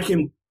 I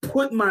can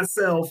put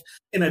myself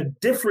in a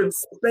different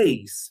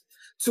space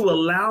to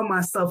allow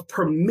myself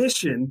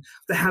permission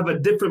to have a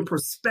different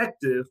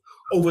perspective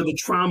over the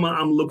trauma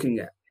I'm looking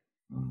at.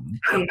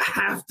 I don't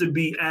have to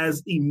be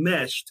as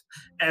enmeshed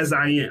as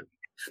I am.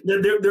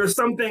 There are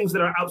some things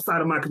that are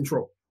outside of my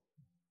control.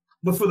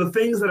 But for the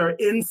things that are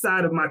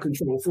inside of my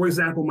control, for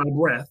example, my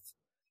breath,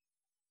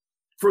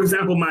 for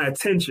example, my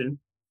attention,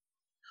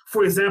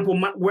 for example,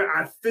 where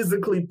I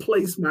physically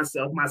place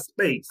myself, my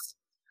space,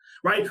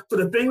 right? For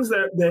the things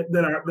that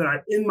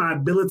are in my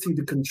ability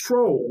to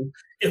control,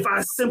 if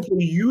I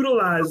simply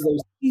utilize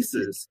those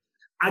pieces,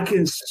 I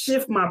can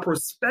shift my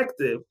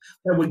perspective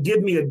that would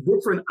give me a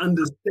different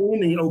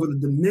understanding over the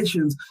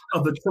dimensions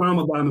of the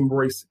trauma that I'm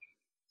embracing.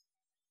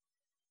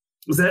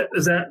 Is that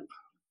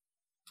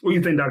what do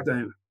you think, Dr.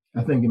 Heyman?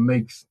 I think it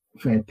makes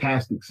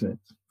fantastic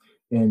sense.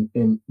 And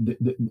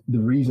the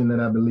reason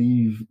that I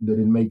believe that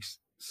it makes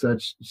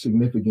such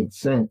significant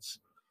sense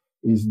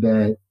is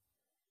that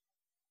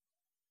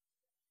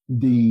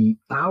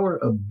our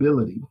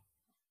ability,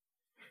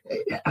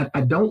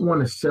 I don't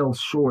want to sell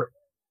short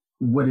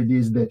what it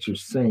is that you're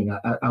saying.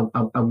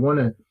 I want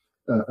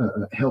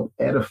to help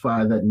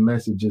edify that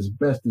message as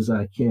best as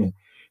I can.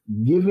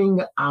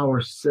 Giving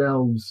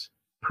ourselves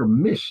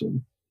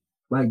permission,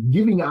 right?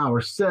 Giving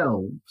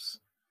ourselves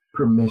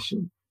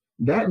permission.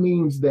 That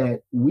means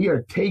that we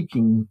are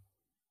taking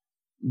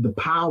the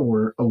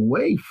power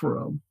away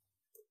from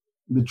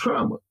the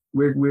trauma.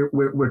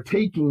 We're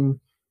taking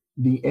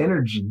the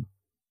energy.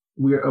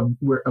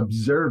 We're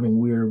observing.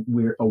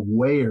 We're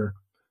aware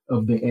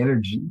of the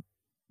energy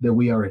that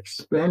we are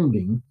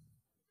expending,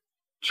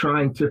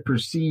 trying to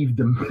perceive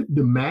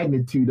the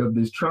magnitude of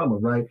this trauma,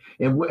 right?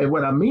 And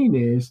what I mean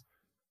is,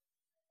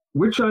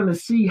 we're trying to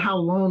see how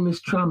long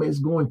this trauma is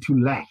going to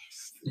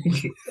last,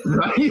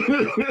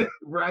 right?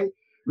 Right?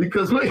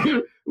 Because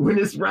when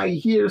it's right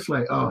here, it's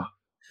like, oh,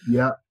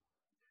 yeah.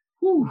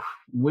 Whew,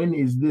 when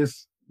is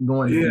this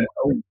going to be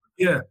over?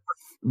 Yeah.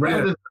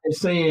 Rather than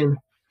saying,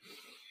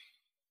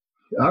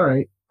 all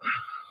right,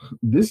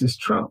 this is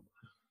trauma.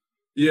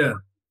 Yeah.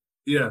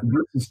 Yeah.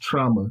 This is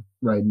trauma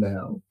right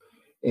now.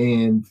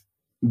 And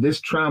this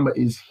trauma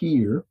is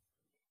here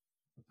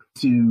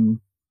to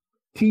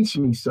teach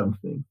me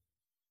something.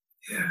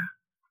 Yeah.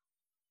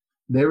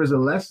 There is a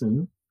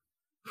lesson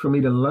for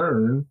me to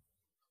learn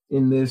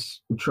in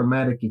this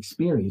traumatic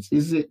experience.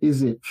 Is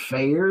it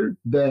fair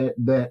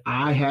that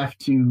I have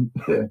to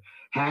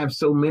have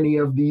so many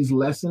of these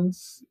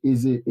lessons?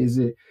 Is it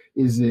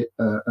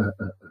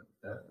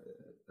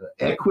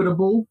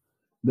equitable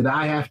that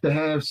I have to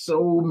have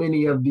so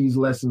many of these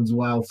lessons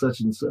while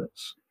such and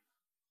such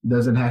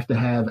doesn't have to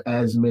have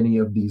as many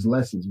of these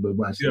lessons? But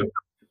watch that.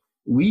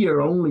 We are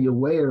only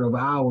aware of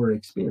our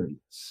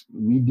experience.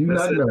 We do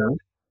not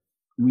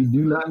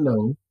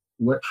know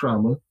what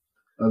trauma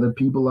other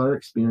people are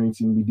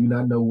experiencing. We do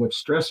not know what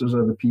stressors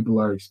other people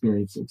are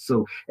experiencing.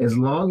 So as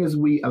long as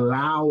we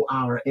allow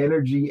our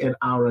energy and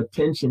our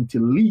attention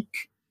to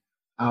leak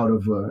out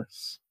of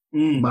us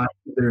by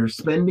either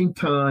spending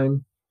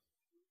time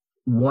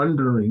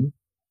wondering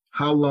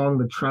how long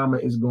the trauma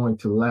is going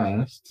to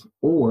last,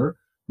 or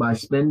by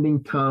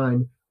spending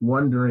time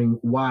wondering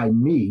why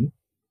me,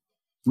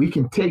 we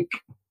can take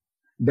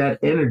that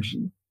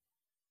energy.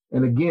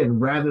 And again,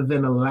 rather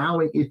than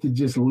allowing it to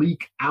just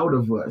leak out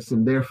of us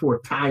and therefore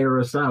tire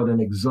us out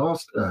and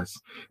exhaust us,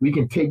 we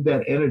can take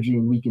that energy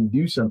and we can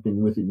do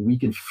something with it. We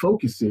can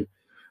focus it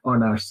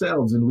on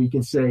ourselves and we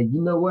can say,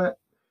 you know what?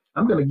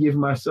 I'm going to give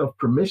myself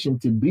permission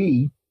to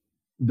be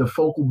the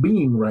focal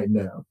being right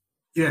now.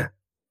 Yeah.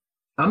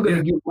 I'm going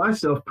to give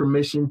myself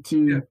permission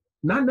to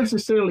not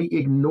necessarily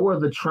ignore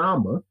the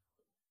trauma,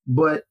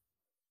 but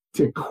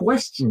to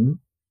question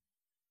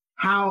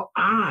how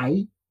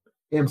I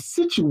am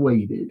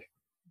situated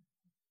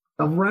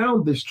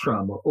around this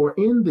trauma or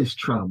in this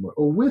trauma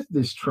or with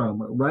this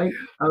trauma, right?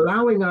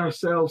 Allowing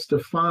ourselves to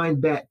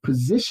find that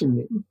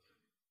positioning.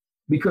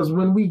 Because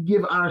when we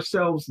give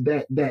ourselves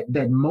that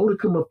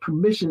modicum of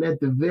permission at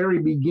the very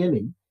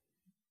beginning,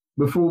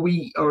 before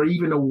we are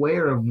even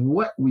aware of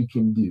what we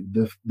can do,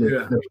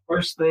 the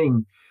first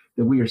thing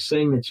that we are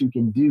saying that you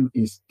can do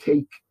is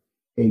take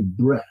a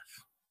breath.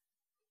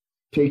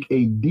 Take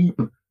a deep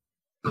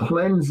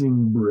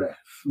cleansing breath.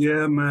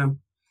 Yeah, man.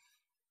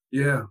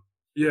 Yeah.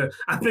 Yeah.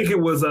 I think it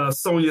was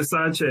Sonia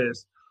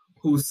Sanchez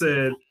who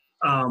said,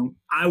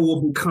 I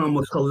will become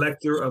a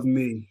collector of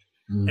me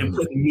and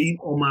put meat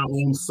on my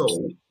own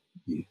soul.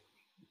 Yeah.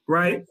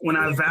 Right? When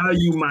I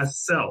value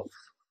myself,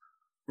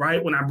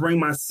 right? When I bring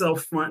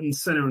myself front and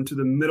center into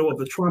the middle of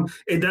the trauma,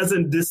 it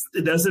doesn't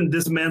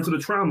dismantle the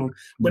trauma,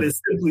 but it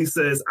simply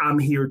says, I'm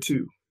here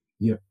too.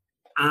 Yeah.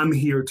 I'm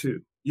here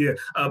too. Yeah.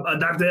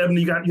 Dr.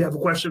 Ebony, you have a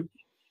question?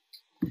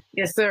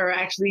 Yes, sir.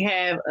 I actually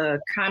have a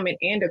comment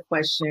and a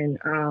question.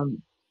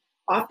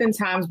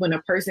 Oftentimes when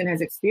a person has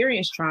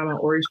experienced trauma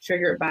or is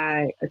triggered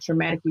by a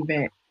traumatic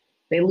event,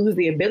 they lose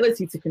the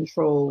ability to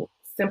control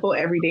simple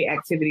everyday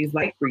activities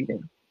like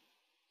breathing.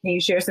 Can you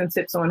share some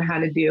tips on how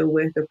to deal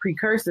with the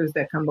precursors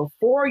that come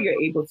before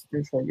you're able to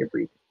control your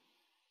breathing?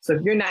 So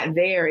if you're not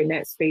there in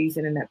that space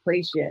and in that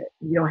place yet,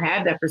 you don't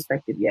have that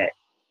perspective yet,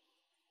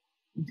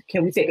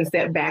 can we take a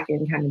step back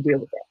and kind of deal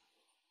with that?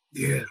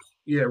 Yeah.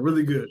 Yeah,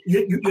 really good.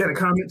 You had a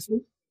comment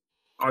too?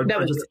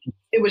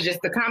 It was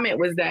just the comment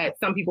was that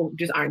some people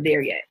just aren't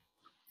there yet.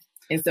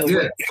 And so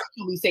what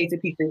can we say to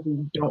people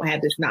who don't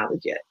have this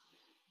knowledge yet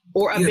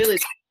or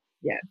ability?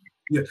 Yeah.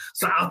 Yeah.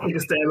 So I'll take a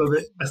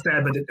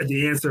stab at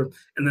the answer,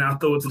 and then I'll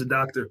throw it to the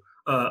doctor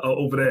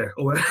over there.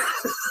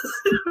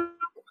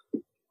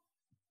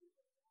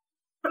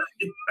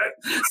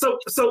 So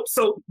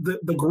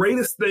the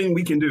greatest thing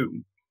we can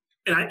do,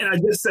 and I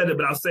just said it,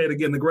 but I'll say it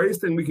again. The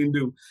greatest thing we can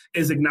do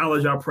is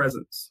acknowledge our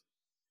presence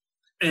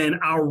and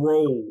our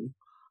role,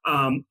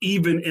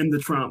 even in the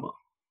trauma,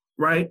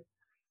 right?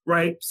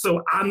 Right.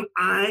 So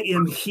I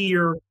am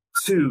here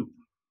too,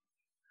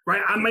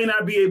 right? I may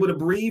not be able to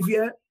breathe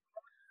yet.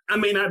 I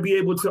may not be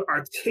able to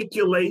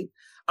articulate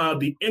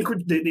the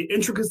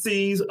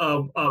intricacies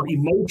of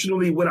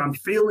emotionally what I'm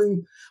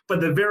feeling,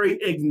 but the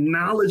very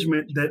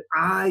acknowledgement that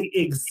I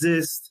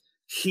exist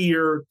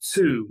here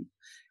too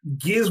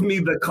gives me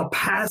the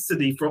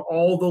capacity for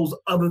all those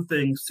other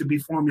things to be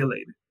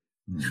formulated.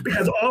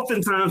 Because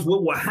oftentimes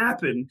what will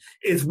happen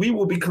is we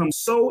will become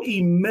so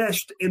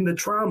enmeshed in the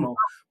trauma,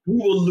 we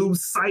will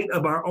lose sight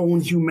of our own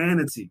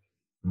humanity.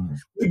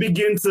 We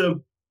begin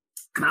to,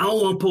 I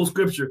don't want to pull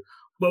scripture,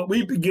 but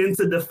we begin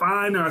to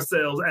define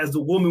ourselves as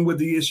the woman with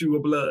the issue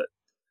of blood,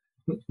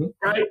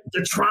 right?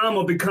 The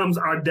trauma becomes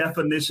our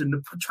definition.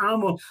 The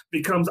trauma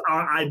becomes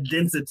our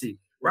identity,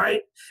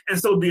 right? And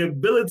so the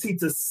ability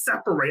to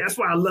separate, that's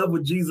why I love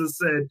what Jesus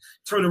said,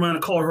 turn around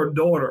and call her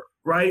daughter,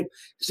 right?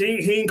 He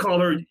didn't call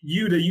her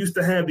you that used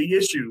to have the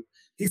issue.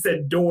 He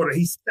said daughter.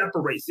 He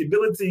separates. The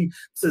ability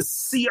to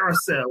see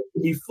ourselves, to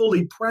be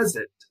fully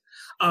present,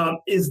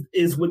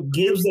 is what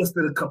gives us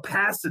the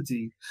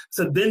capacity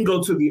to then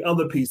go to the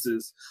other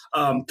pieces.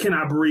 Can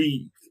I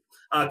breathe?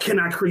 Can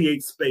I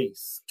create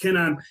space? Can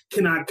I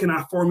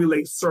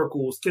formulate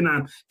circles? Can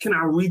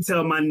I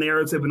retell my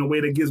narrative in a way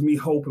that gives me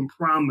hope and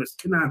promise?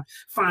 Can I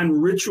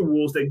find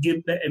rituals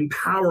that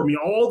empower me?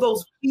 All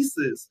those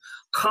pieces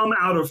come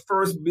out of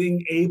first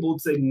being able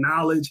to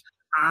acknowledge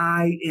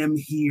I am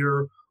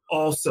here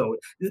also.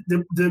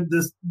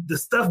 The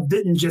stuff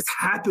didn't just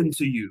happen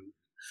to you.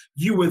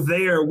 You were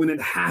there when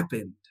it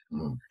happened.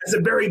 It's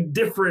a very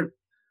different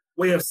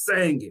way of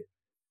saying it,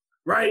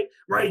 right?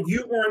 Right?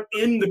 You weren't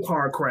in the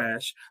car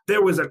crash.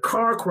 There was a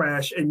car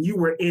crash and you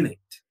were in it.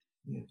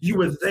 You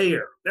were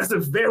there. That's a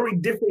very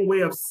different way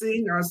of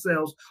seeing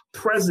ourselves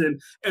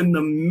present in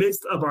the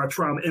midst of our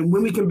trauma. And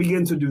when we can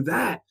begin to do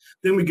that,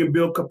 then we can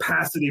build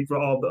capacity for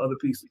all the other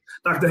pieces.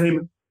 Dr.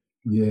 Heyman?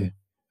 Yeah.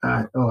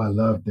 I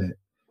love that.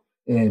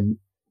 And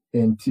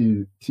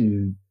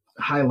to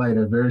highlight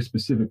a very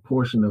specific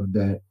portion of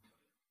that,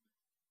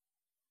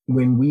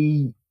 when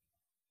we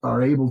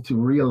are able to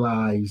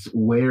realize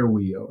where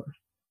we are,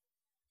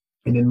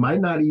 and it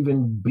might not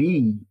even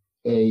be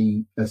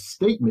a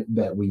statement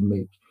that we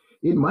make.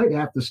 It might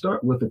have to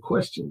start with a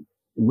question.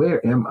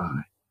 Where am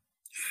I?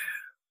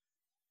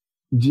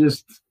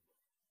 Just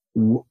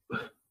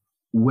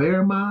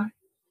where am I?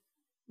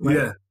 Like,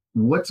 yeah.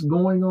 What's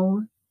going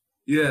on?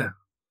 Yeah.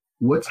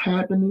 What's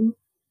happening?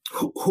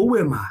 Who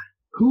am I?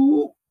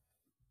 Who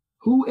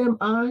am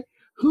I?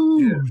 Who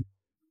am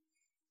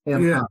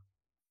I?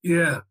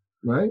 Yeah.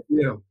 Right?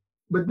 Yeah.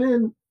 But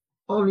then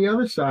on the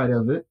other side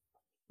of it,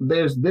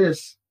 there's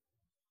this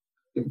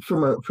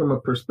from a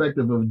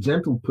perspective of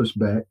gentle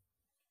pushback,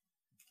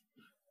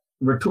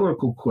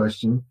 rhetorical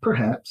question,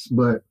 perhaps,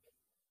 but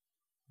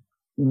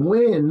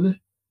when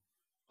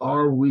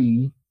are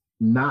we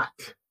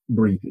not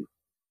breathing?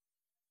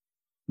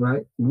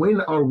 Right?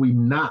 When are we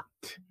not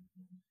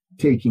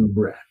taking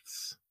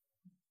breaths?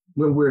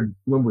 When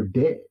we're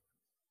dead.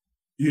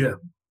 Yeah.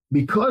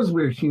 Because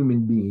we're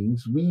human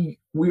beings, we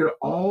are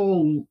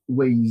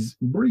always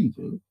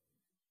breathing.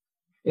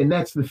 And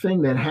that's the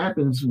thing that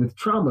happens with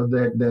trauma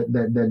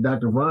that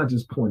Dr. Ron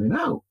just pointed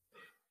out.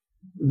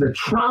 The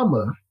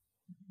trauma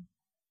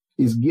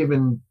is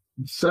given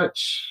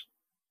such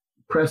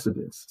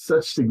precedence,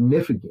 such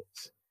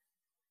significance,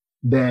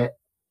 that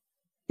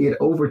it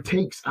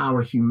overtakes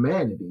our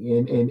humanity,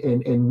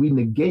 and we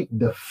negate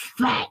the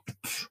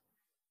fact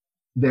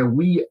that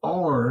we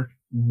are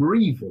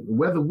breathing,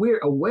 whether we're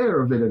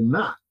aware of it or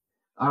not.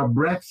 Our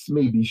breaths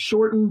may be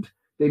shortened,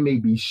 they may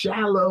be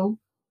shallow,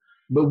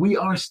 but we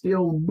are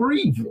still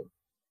breathing.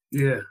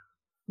 Yeah.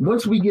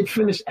 Once we get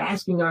finished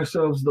asking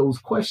ourselves those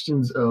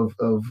questions of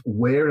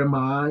where am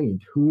I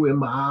and who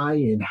am I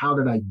and how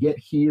did I get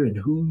here and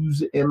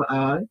whose am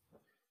I,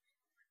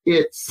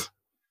 it's,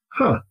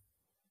 I'm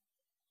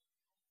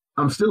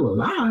still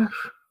alive.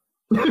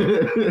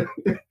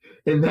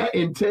 And that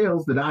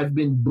entails that I've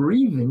been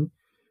breathing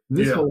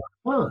this whole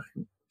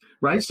time,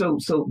 right? So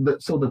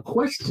the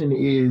question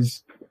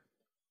is,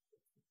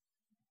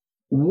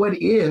 what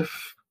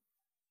if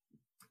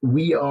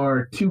we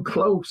are too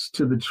close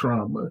to the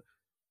trauma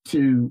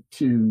to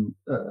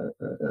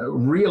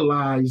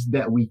realize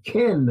that we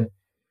can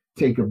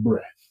take a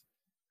breath?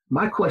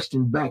 My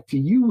question back to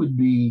you would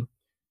be,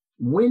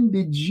 when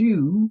did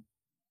you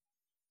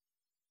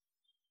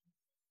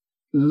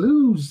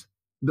lose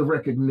the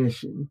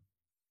recognition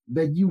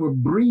that you were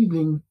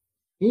breathing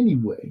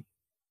anyway?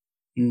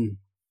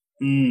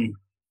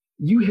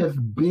 You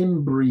have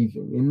been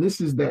breathing, and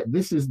this is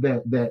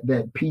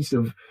that piece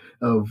of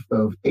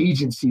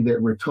agency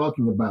that we're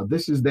talking about.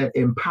 This is that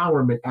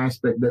empowerment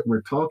aspect that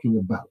we're talking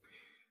about.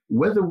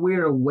 Whether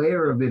we're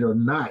aware of it or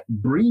not,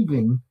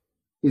 breathing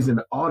is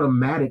an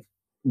automatic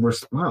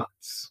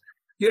response.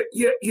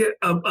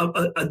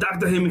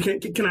 Dr.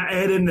 Heyman, can I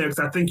add in there,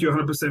 because I think you're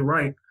 100%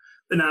 right.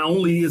 And not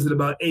only is it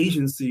about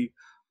agency,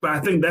 but I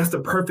think that's the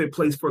perfect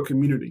place for a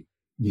community.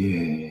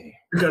 Yeah.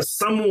 Because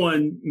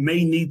someone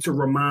may need to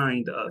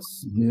remind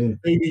us, yeah,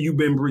 maybe you've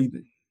been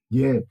breathing.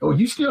 Yeah. Oh,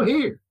 you still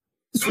here.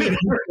 Sugar, you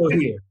still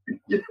here.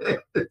 Yeah.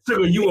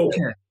 Sugar, you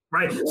okay.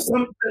 Right?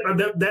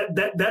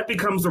 That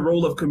becomes the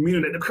role of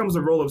community. That becomes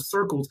the role of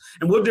circles.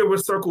 And we'll deal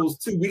with circles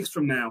 2 weeks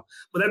from now.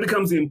 But that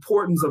becomes the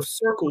importance of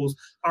circles,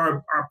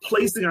 are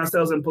placing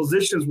ourselves in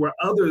positions where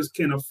others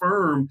can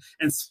affirm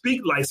and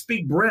speak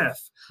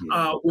breath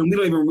when we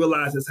don't even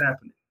realize it's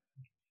happening.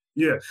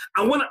 Yeah.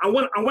 I want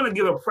to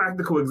give a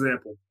practical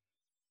example.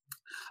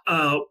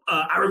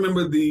 I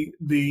remember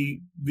the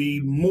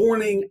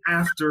morning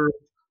after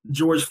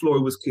George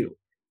Floyd was killed.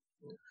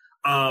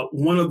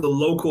 One of the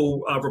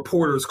local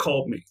reporters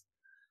called me.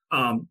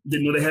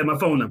 Didn't know they had my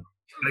phone number.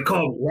 They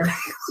called me, right?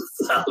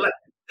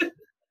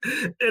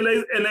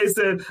 and they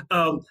said,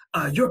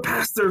 "You're a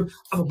pastor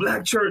of a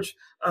Black church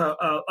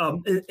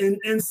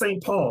in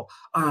St. Paul.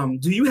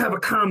 Do you have a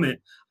comment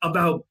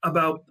about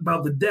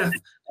the death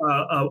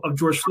of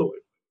George Floyd?"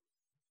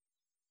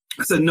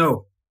 I said,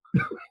 "No."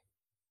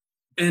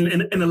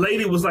 And the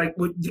lady was like,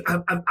 well,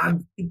 I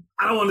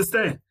don't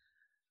understand.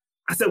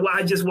 I said, "Well,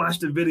 I just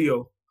watched a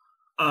video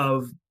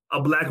of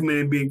a Black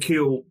man being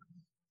killed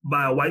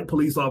by a white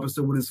police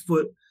officer with his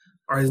foot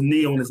or his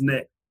knee on his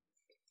neck.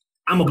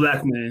 I'm a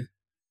Black man.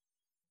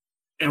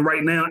 And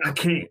right now I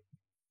can't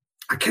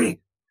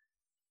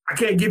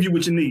give you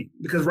what you need,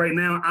 because right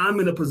now I'm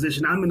in a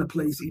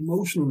place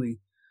emotionally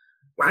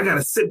where I got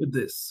to sit with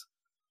this.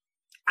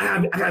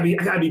 I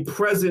gotta be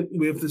present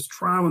with this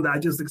trauma that I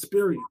just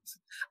experienced.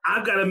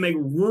 I've got to make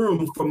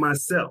room for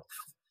myself.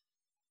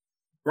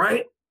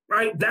 Right?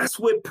 Right? That's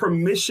what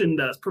permission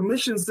does.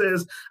 Permission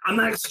says, I'm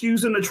not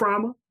excusing the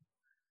trauma.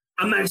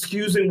 I'm not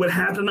excusing what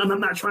happened. I'm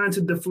not trying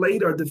to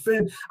deflate or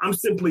defend. I'm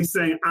simply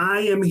saying, I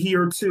am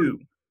here too.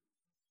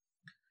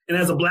 And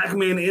as a Black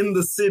man in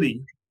the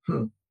city,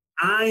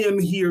 I am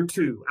here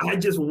too. I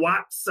just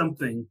watched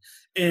something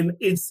and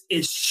it's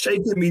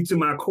shaking me to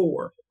my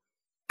core,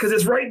 because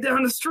it's right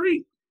down the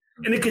street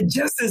and it could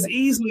just as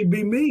easily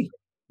be me.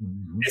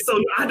 Mm-hmm. And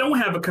so I don't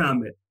have a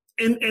comment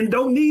and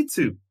don't need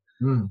to.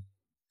 Mm.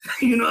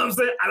 You know what I'm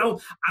saying? I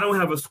don't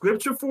have a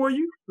scripture for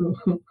you,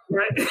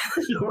 right?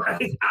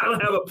 Right? I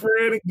don't have a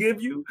prayer to give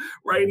you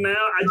right now.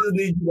 I just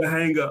need you to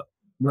hang up.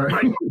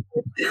 Right.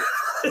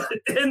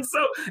 and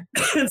so,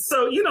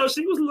 you know,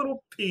 she was a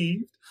little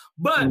peeved,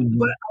 but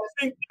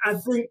I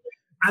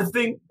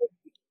think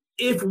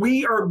if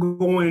we are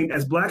going,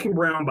 as Black and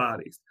brown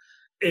bodies,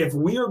 if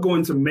we are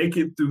going to make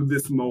it through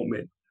this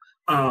moment,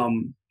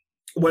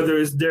 whether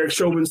it's Derek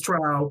Chauvin's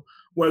trial,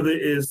 whether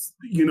it's,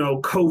 you know,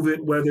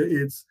 COVID, whether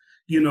it's,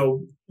 you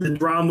know, the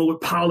drama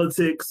with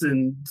politics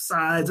and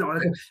sides, and all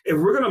that, if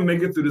we're going to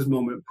make it through this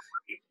moment,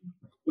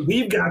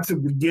 we've got to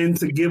begin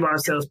to give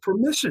ourselves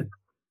permission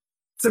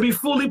to be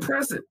fully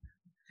present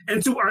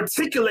and to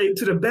articulate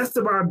to the best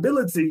of our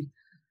ability,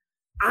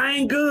 I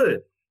ain't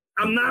good.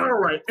 I'm not all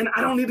right. And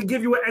I don't need to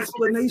give you an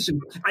explanation.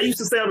 I used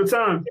to say all the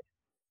time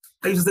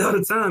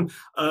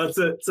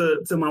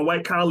to my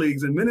white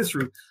colleagues in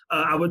ministry,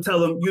 I would tell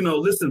them,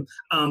 listen,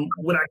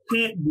 what I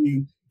can't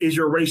be is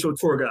your racial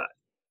tour guide.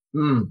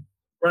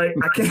 Right?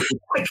 I can't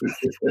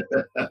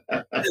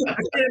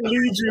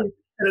lead you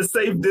at a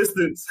safe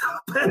distance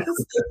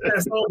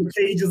past all the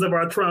cages of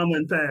our trauma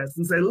and past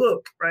and say,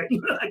 look, right?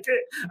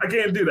 I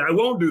can't do that. I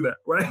won't do that,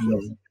 right?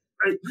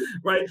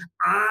 Right?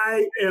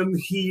 I am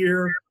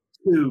here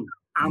too.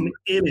 I'm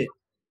in it.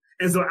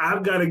 And so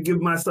I've got to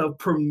give myself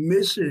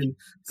permission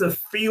to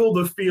feel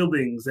the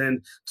feelings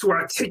and to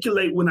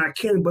articulate when I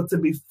can, but to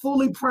be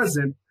fully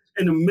present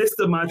in the midst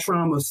of my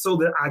trauma so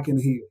that I can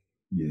heal.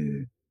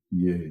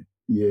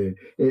 Yeah.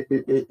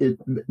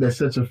 That's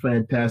such a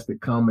fantastic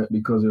comment,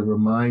 because it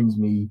reminds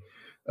me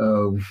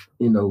of,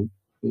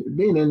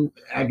 being in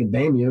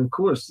academia. Of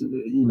course,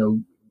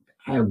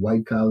 I have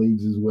white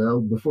colleagues as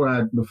well. Before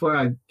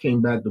I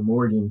came back to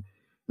Morgan,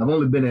 I've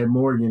only been at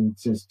Morgan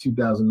since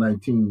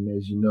 2019,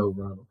 as you know,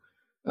 Ronald.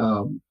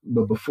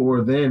 But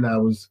before then, I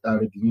was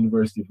out at the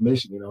University of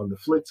Michigan on the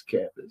Flitz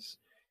campus.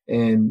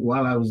 And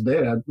while I was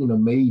there, I,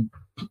 made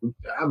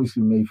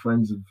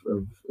friends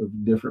of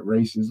different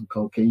races,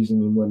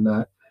 Caucasian and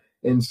whatnot.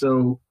 And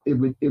so it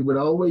would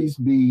always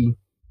be,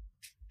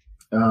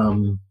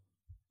 it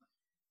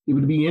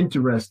would be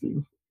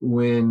interesting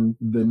when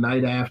the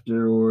night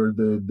after or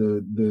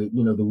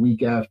the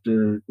week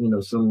after,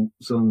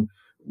 some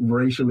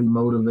racially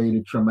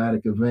motivated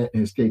traumatic event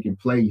has taken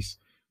place,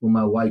 when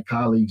my white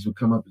colleagues would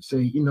come up and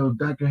say,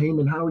 Dr.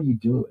 Heyman, how are you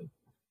doing?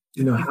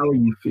 How are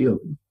you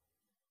feeling?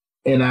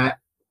 And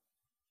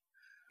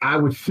I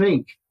would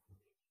think,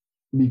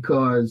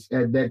 because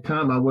at that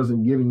time I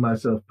wasn't giving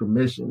myself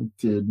permission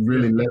to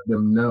really let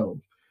them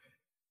know,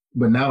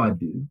 but now I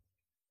do.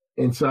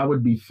 And so I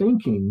would be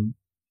thinking,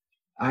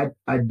 I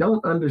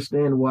don't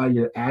understand why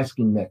you're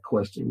asking that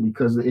question,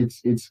 because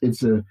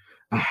it's a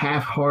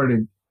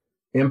half-hearted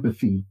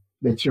empathy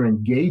that you're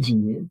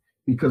engaging in.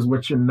 Because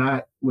what you're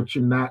not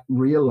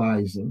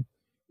realizing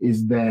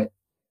is that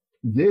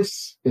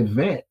this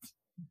event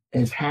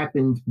has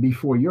happened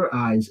before your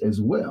eyes as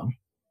well,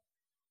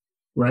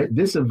 right?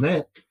 This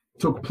event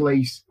took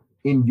place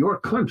in your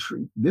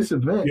country. This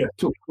event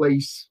took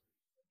place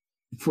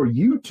for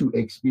you to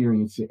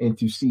experience it and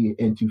to see it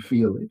and to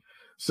feel it.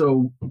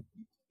 So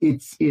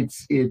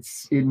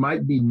it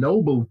might be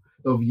noble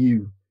of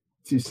you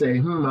to say,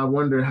 I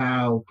wonder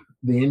how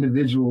the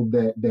individual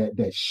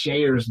that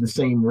shares the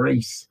same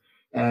race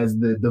as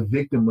the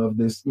victim of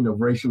this,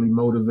 racially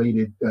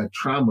motivated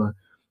trauma,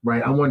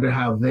 right? I wonder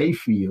how they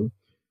feel.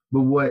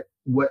 But what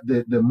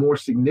the more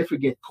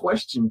significant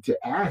question to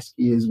ask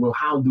is, well,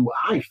 how do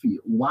I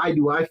feel? Why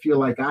do I feel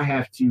like I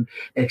have to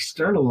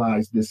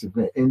externalize this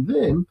event? And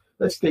then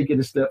let's take it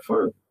a step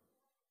further.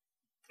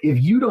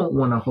 If you don't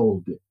want to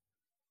hold it,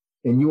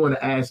 and you want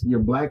to ask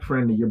your Black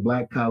friend or your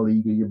Black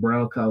colleague or your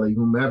brown colleague,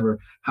 whomever,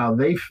 how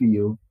they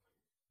feel,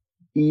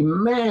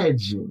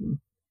 imagine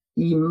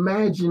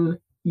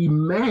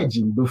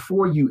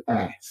before you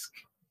ask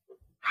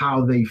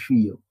how they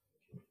feel.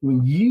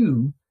 When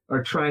you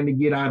are trying to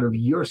get out of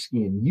your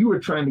skin, you are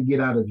trying to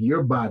get out of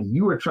your body,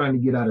 you are trying to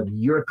get out of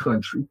your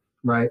country,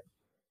 right?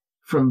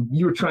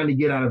 You're trying to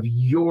get out of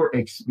your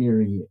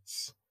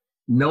experience,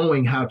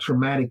 knowing how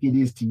traumatic it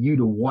is to you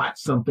to watch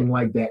something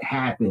like that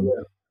happen.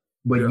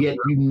 Yet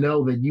you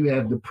know that you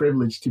have the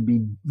privilege to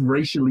be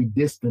racially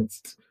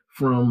distanced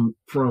from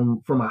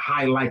a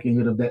high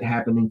likelihood of that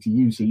happening to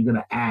you. So you're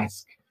going to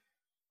ask,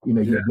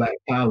 your Black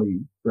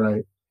colleague,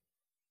 right?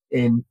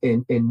 And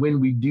when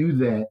we do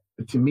that,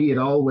 to me, it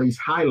always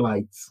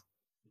highlights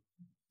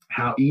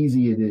how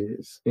easy it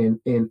is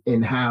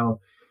and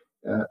how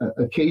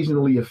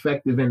occasionally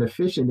effective and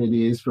efficient it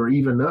is for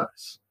even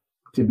us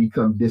to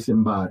become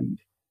disembodied,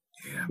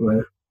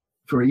 right?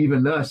 For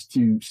even us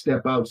to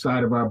step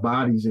outside of our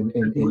bodies and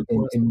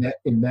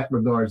in that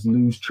regards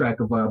lose track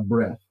of our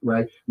breath,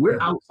 right?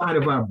 We're outside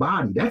of our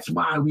body. That's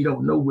why we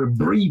don't know we're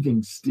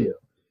breathing still.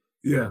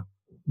 Yeah.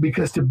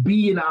 Because to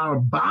be in our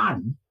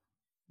body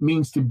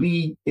means to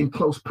be in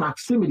close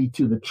proximity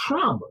to the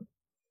trauma.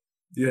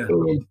 Yeah.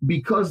 And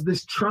because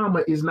this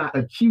trauma is not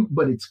acute,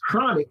 but it's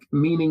chronic,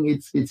 meaning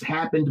it's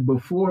happened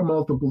before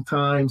multiple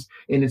times,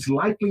 and it's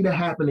likely to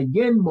happen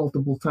again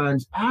multiple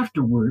times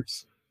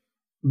afterwards,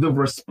 the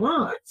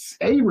response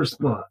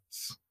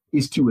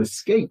is to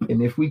escape.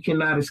 And if we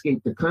cannot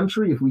escape the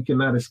country, if we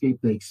cannot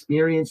escape the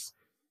experience,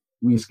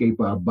 we escape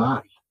our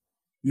body.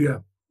 Yeah.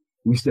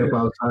 We step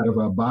outside of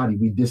our body.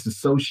 We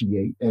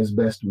disassociate as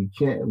best we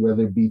can,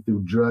 whether it be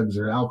through drugs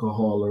or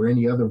alcohol or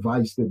any other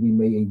vice that we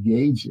may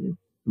engage in,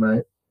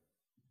 right?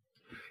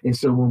 And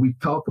so when we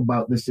talk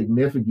about the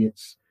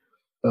significance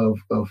of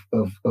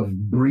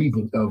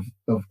breathing,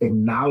 of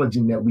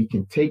acknowledging that we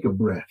can take a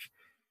breath,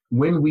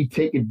 when we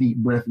take a deep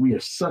breath, we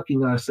are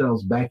sucking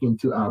ourselves back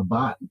into our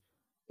body,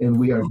 and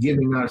we are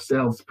giving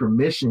ourselves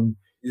permission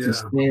to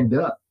stand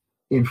up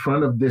in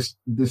front of this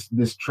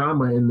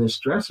trauma and this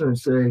stressor and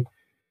say,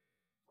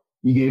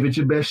 you gave it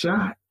your best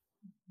shot.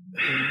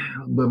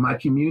 but my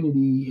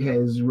community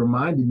has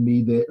reminded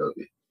me that,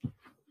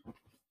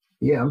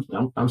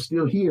 I'm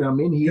still here. I'm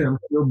in here. I'm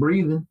still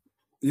breathing.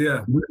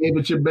 Yeah. You gave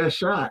it your best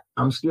shot.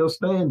 I'm still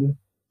standing.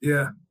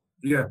 Yeah.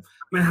 Yeah.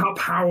 Man, how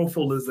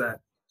powerful is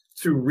that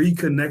to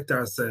reconnect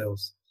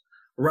ourselves?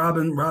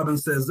 Robin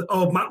says,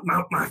 oh,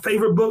 my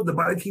favorite book, The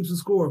Body Keeps the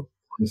Score.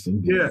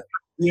 Yeah.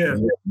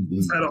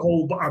 It's had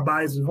our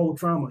bias and whole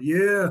trauma.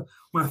 Yeah.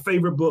 My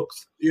favorite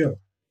books. Yeah.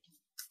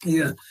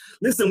 Yeah.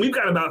 Listen, we've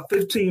got about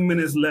 15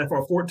 minutes left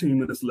or 14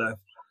 minutes left.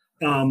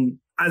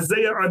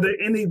 Isaiah, are there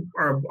any,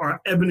 or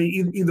Ebony,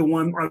 either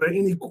one, are there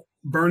any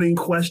burning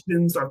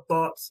questions or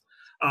thoughts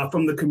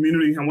from the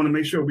community? I want to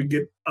make sure we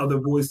get other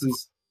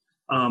voices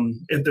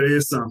if there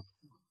is some.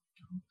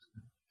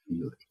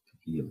 Feel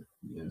it.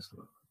 Yes.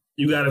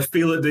 You got to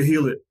feel it to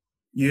heal it.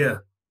 Yeah.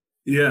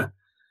 And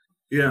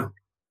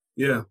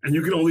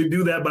you can only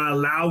do that by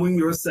allowing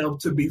yourself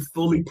to be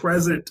fully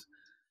present.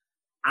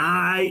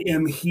 I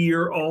am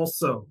here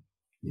also.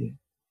 Yeah.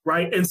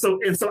 Right. And so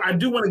I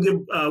do want to give,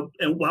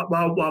 and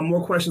while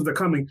more questions are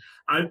coming,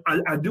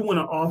 I do want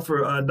to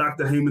offer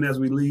Dr. Heyman, as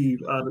we leave,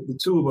 the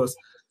two of us,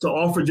 to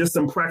offer just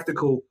some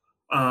practical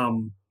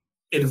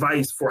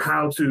advice for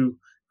how to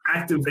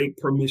activate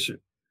permission.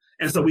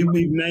 And so we've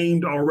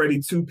named already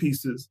two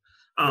pieces,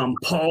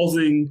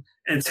 pausing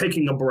and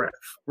taking a breath,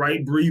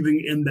 right?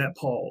 Breathing in that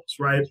pause,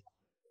 right?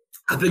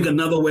 I think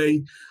another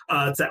way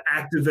to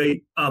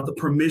activate the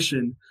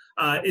permission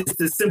is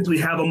to simply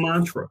have a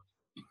mantra.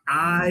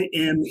 I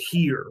am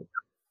here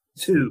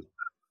too,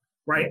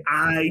 right?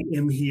 I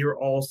am here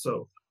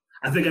also.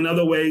 I think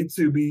another way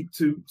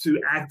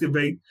to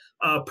activate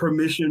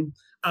permission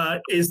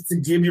is to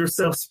give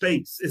yourself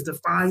space, is to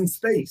find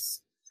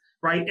space,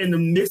 right? In the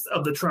midst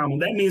of the trauma.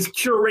 That means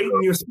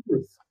curating your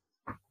space.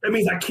 That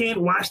means I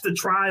can't watch the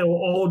trial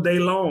all day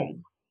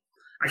long.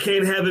 I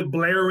can't have it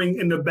blaring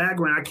in the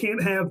background. I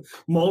can't have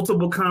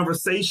multiple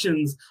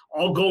conversations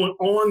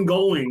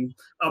ongoing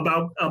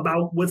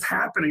about what's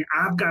happening.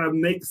 I've got to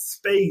make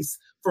space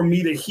for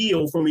me to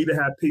heal, for me to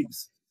have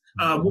peace.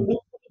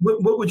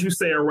 What would you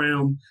say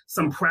around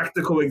some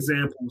practical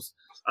examples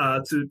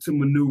to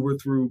maneuver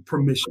through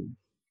permission?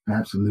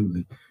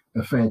 Absolutely,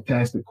 a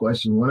fantastic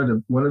question. One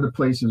of the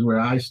places where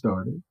I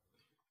started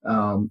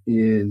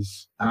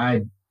is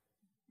I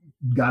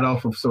got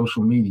off of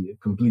social media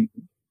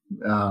completely.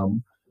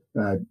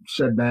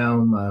 Shut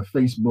down my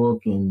Facebook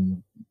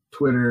and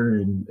Twitter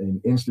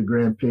and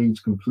Instagram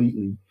page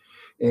completely.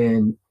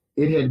 And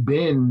it had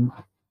been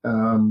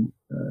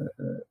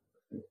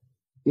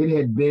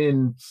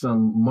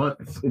some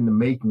months in the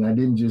making. I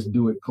didn't just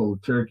do it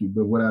cold turkey,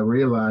 but what I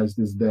realized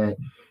is that,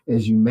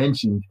 as you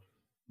mentioned,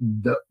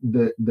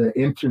 the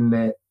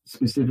internet,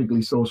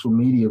 specifically social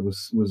media,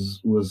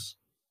 was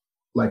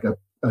like a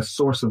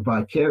source of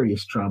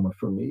vicarious trauma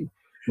for me.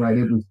 Right.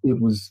 It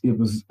was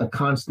a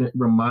constant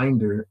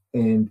reminder,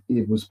 and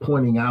it was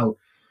pointing out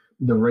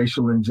the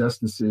racial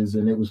injustices,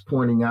 and it was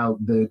pointing out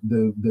the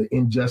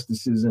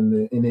injustices,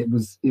 and it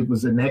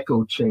was an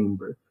echo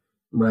chamber,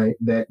 right?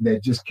 That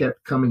just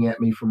kept coming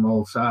at me from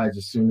all sides.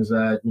 As soon as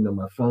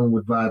my phone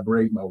would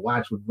vibrate, my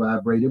watch would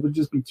vibrate, it would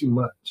just be too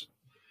much.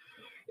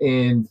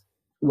 And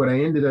what I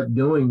ended up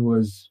doing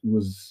was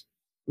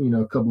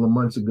a couple of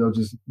months ago,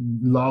 just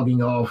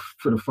logging off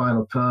for the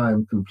final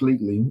time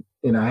completely.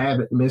 And I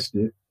haven't missed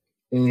it.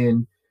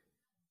 And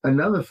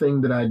another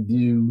thing that I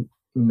do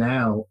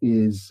now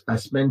is I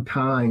spend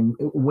time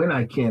when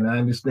I can. I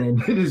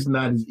understand it is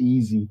not as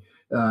easy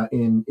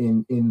in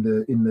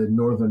the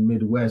northern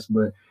Midwest,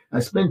 but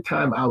I spend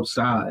time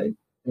outside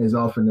as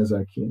often as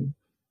I can.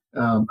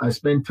 I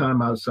spend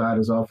time outside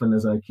as often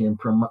as I can,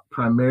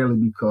 primarily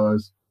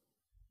because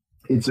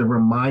it's a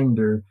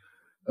reminder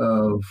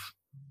of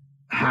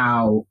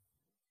how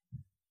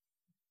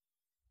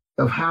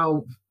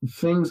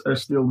things are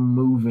still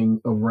moving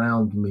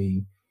around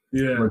me,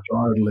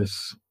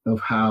 regardless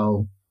of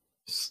how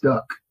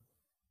stuck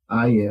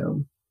I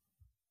am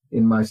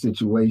in my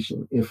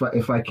situation. If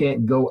I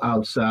can't go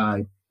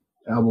outside,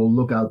 I will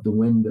look out the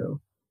window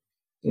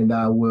and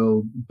I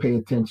will pay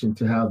attention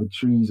to how the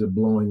trees are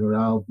blowing, or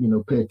I'll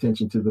pay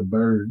attention to the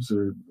birds,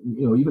 or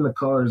even the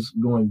cars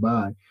going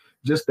by.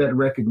 Just that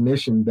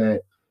recognition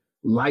that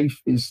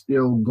life is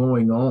still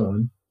going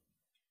on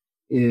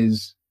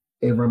is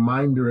a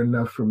reminder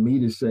enough for me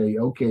to say,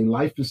 okay,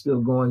 life is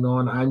still going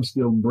on. I'm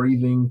still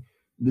breathing.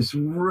 This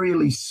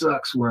really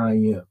sucks where I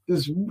am.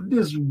 This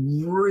is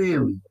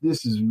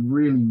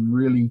really,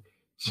 really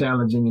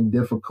challenging and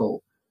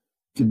difficult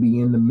to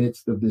be in the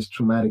midst of this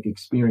traumatic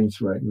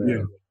experience right now.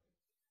 Yeah.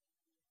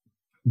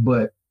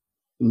 But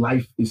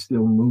life is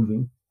still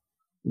moving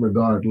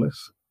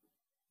regardless.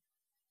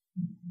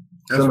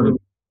 That's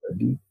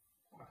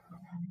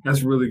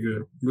really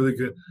good. Really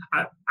good.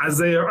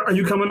 Isaiah, are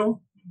you coming on?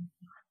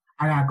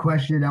 I got a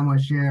question I'm going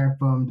to share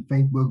from the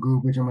Facebook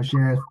group, which I'm going to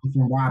share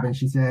from Robin.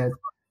 She says,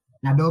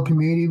 I know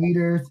community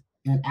leaders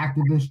and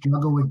activists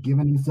struggle with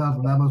giving themselves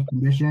levels of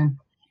permission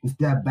to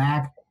step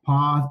back,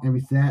 pause, and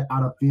reset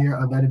out of fear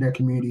of letting their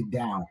community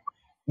down.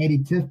 Any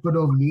tips for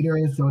those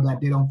leaders so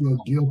that they don't feel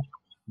guilt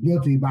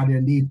guilty by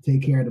their need to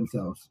take care of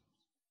themselves.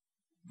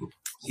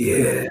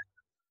 Yeah.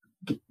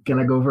 Can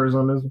I go first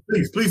on this one?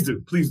 Please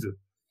do.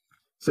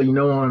 So, when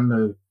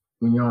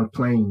you're on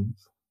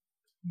planes,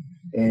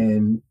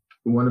 and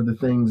one of the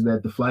things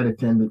that the flight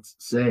attendants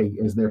say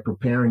as they're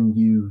preparing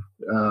you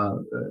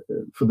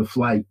for the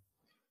flight,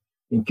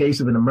 in case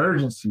of an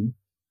emergency,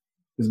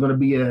 there's going to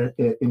be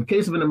in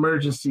case of an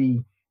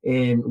emergency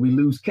and we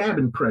lose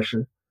cabin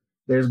pressure,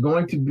 there's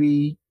going to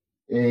be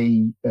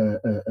an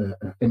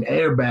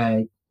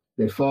airbag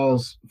that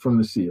falls from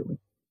the ceiling.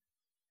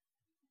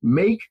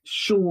 Make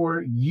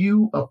sure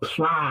you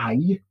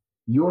apply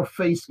your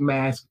face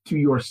mask to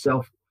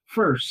yourself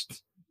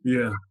first.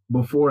 Yeah.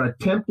 Before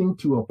attempting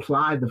to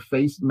apply the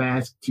face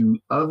mask to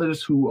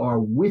others who are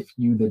with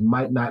you that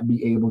might not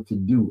be able to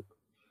do it.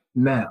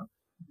 Now,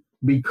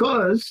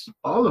 because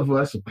all of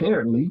us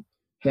apparently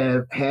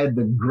have had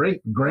the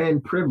great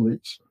grand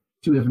privilege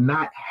to have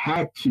not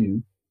had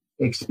to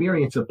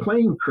experience a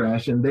plane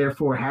crash and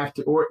therefore have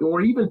to,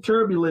 or even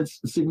turbulence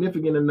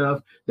significant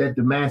enough that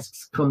the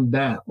masks come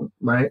down,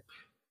 right?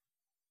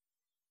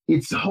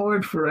 It's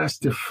hard for us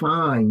to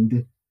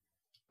find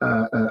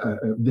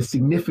the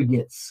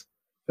significance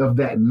of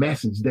that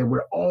message that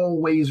we're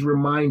always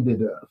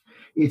reminded of.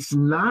 It's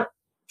not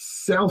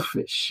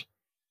selfish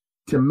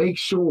to make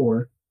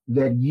sure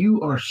that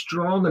you are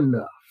strong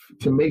enough,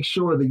 to make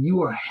sure that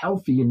you are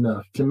healthy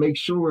enough, to make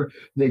sure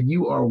that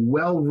you are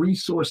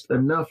well-resourced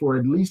enough, or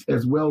at least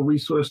as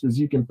well-resourced as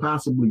you can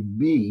possibly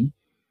be,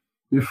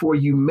 before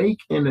you make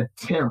an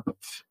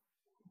attempt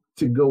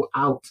to go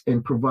out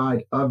and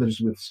provide others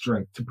with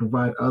strength, to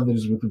provide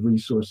others with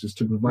resources,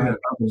 to provide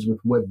others with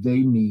what they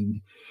need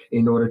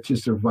in order to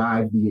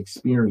survive the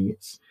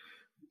experience.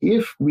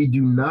 If we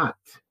do not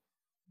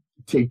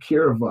take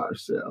care of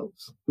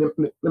ourselves, let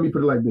me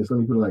put it like this.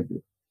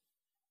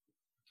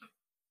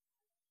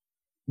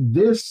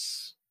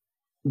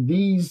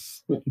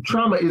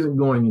 Trauma isn't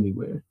going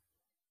anywhere.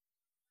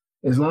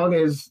 As long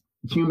as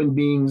human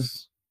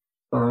beings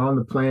are on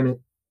the planet,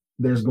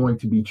 there's going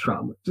to be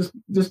trauma. Just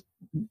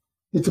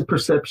it's a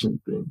perception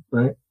thing,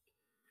 right?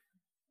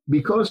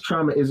 Because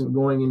trauma isn't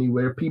going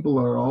anywhere, people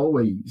are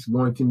always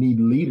going to need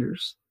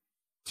leaders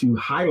to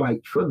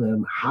highlight for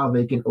them how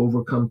they can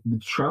overcome the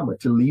trauma,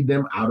 to lead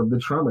them out of the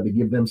trauma, to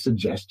give them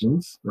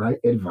suggestions, right?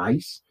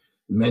 Advice,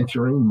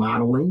 mentoring,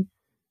 modeling,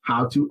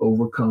 how to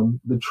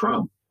overcome the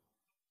trauma.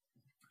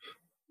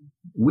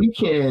 We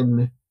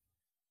can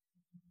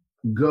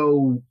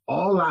go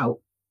all out,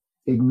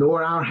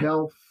 ignore our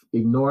health,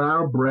 ignore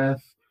our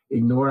breath,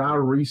 ignore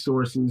our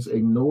resources,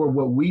 ignore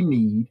what we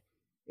need,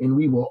 and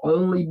we will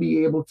only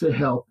be able to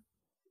help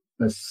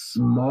a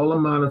small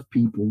amount of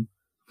people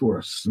for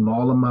a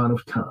small amount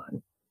of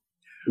time.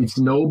 It's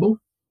noble.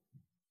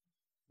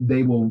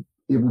 It will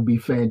be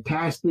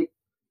fantastic,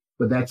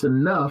 but that's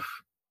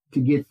enough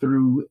to get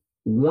through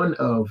one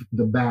of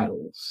the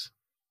battles.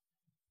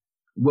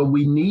 What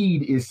we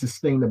need is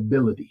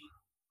sustainability.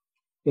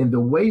 And the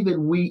way that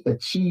we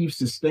achieve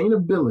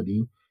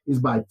sustainability is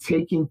by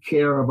taking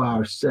care of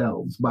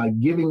ourselves, by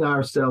giving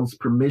ourselves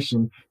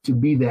permission to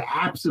be the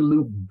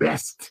absolute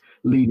best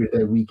leader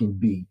that we can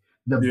be.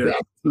 The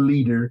best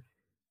leader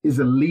is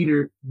a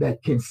leader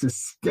that can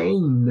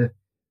sustain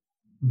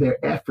their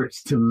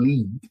efforts to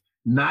lead,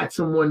 not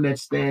someone that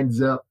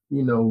stands up.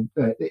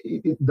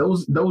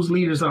 Those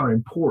leaders are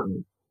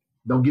important.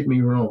 Don't get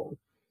me wrong.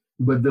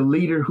 But the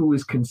leader who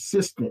is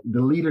consistent,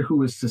 the leader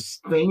who is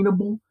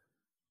sustainable,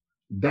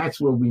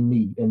 that's what we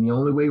need. And the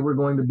only way we're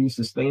going to be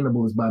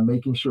sustainable is by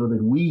making sure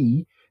that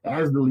we,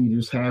 as the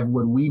leaders, have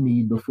what we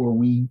need before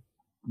we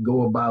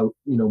go about,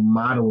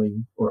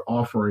 modeling or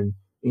offering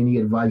any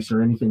advice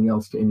or anything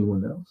else to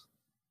anyone else.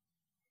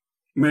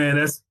 Man,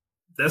 that's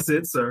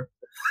it, sir.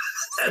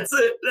 That's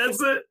it.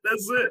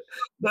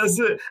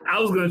 I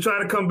was gonna try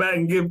to come back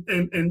and give a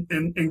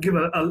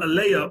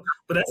layup,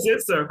 but that's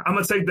it, sir. I'm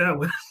gonna take that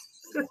one.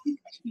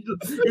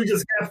 You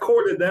just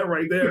half-courted that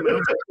right there,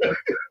 man.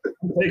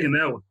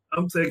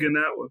 I'm taking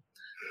that one.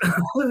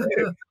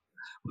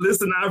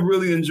 Listen, I've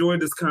really enjoyed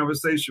this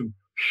conversation.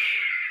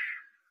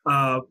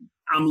 I'm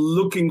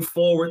looking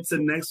forward to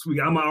next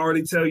week. I'm going to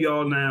already tell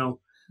y'all now,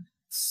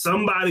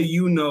 somebody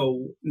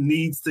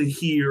needs to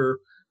hear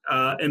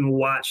and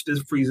watch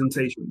this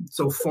presentation.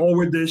 So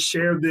forward this,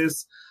 share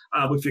this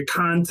with your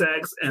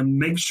contacts, and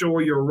make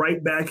sure you're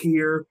right back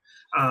here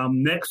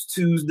next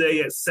Tuesday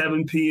at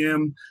 7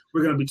 p.m.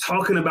 We're going to be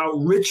talking about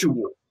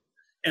ritual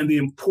and the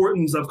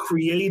importance of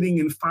creating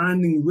and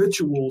finding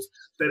rituals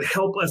that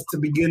help us to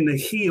begin to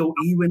heal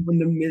even in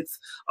the midst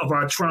of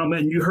our trauma.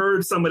 And you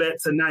heard some of that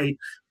tonight,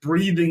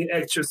 breathing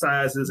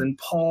exercises and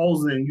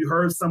pausing. You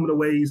heard some of the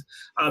ways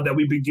that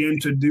we begin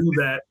to do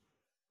that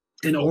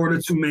in order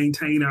to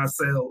maintain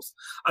ourselves.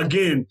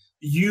 Again,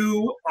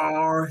 you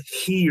are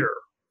here.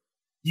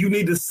 You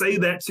need to say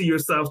that to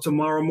yourself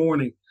tomorrow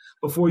morning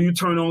before you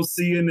turn on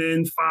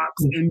CNN,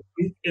 Fox,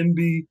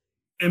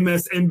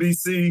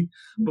 MSNBC,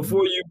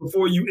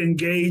 before you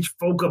engage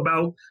folk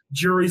about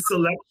jury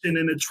selection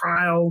in a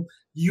trial.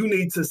 You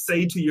need to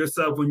say to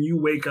yourself when you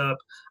wake up,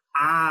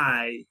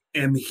 I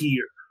am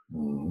here.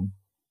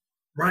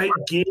 right?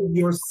 Give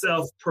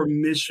yourself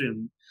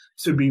permission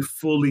to be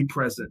fully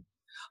present.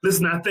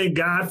 Listen, I thank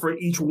God for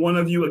each one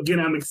of you. Again,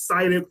 I'm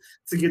excited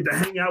to get to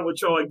hang out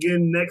with y'all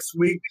again next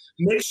week.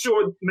 Make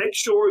sure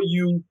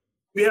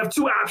we have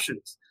two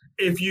options.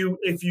 If you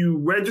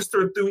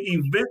register through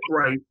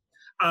Eventbrite,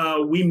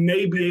 we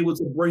may be able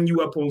to bring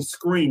you up on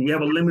screen. We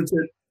have a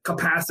limited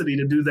capacity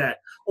to do that.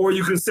 Or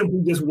you can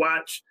simply just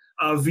watch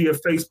via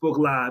Facebook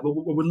Live. But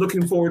we're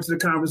looking forward to the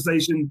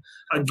conversation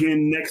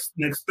again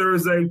next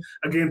Thursday.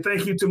 Again,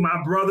 thank you to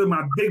my brother,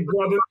 my big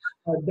brother,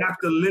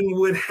 Dr.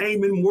 Linwood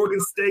Heyman, Morgan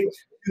State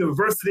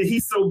University.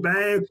 He's so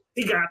bad,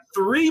 he got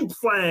 3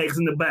 flags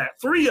in the back,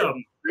 3 of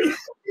them.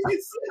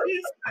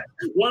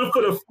 One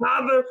for the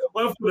Father,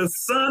 one for the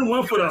Son,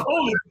 one for the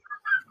Holy.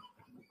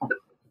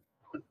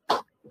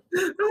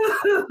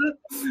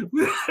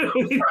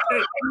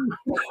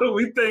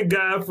 we thank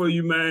God for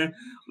you, man.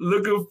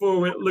 Looking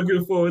forward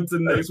to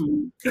next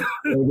week.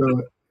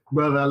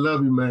 Brother, I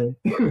love you, man.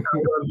 I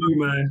love you,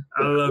 man.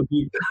 I love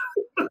you.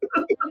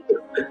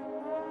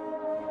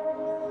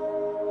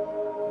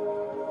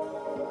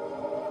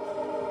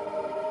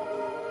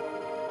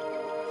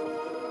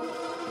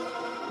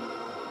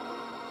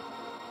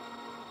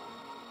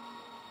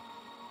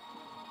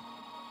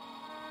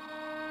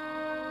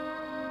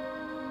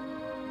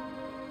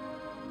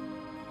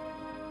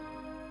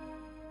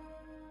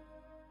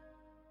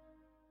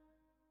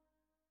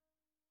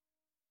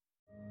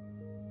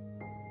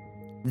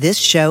 This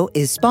show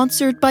is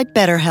sponsored by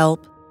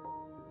BetterHelp.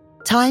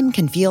 Time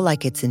can feel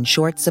like it's in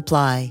short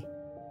supply.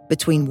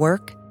 Between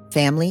work,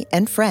 family,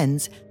 and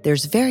friends,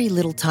 there's very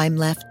little time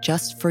left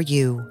just for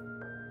you.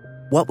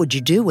 What would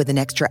you do with an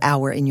extra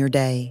hour in your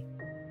day?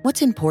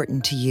 What's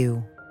important to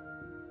you?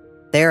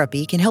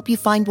 Therapy can help you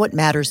find what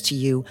matters to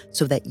you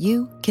so that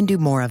you can do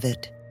more of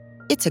it.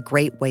 It's a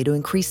great way to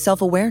increase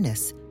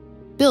self-awareness,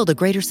 build a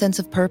greater sense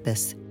of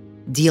purpose,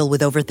 deal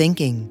with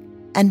overthinking,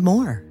 and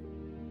more.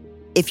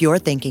 If you're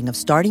thinking of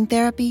starting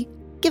therapy,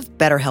 give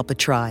BetterHelp a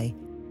try.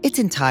 It's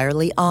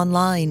entirely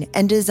online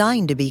and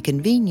designed to be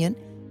convenient,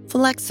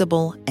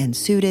 flexible, and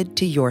suited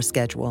to your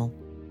schedule.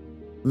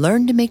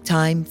 Learn to make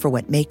time for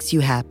what makes you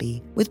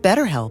happy with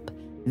BetterHelp.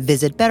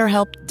 Visit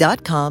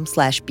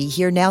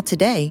BetterHelp.com/BeHereNow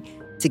today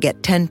to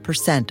get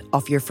 10%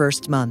 off your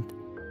first month.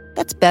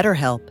 That's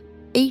BetterHelp,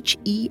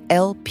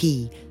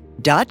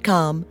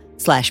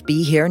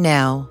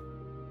 HELP.com/BeHereNow.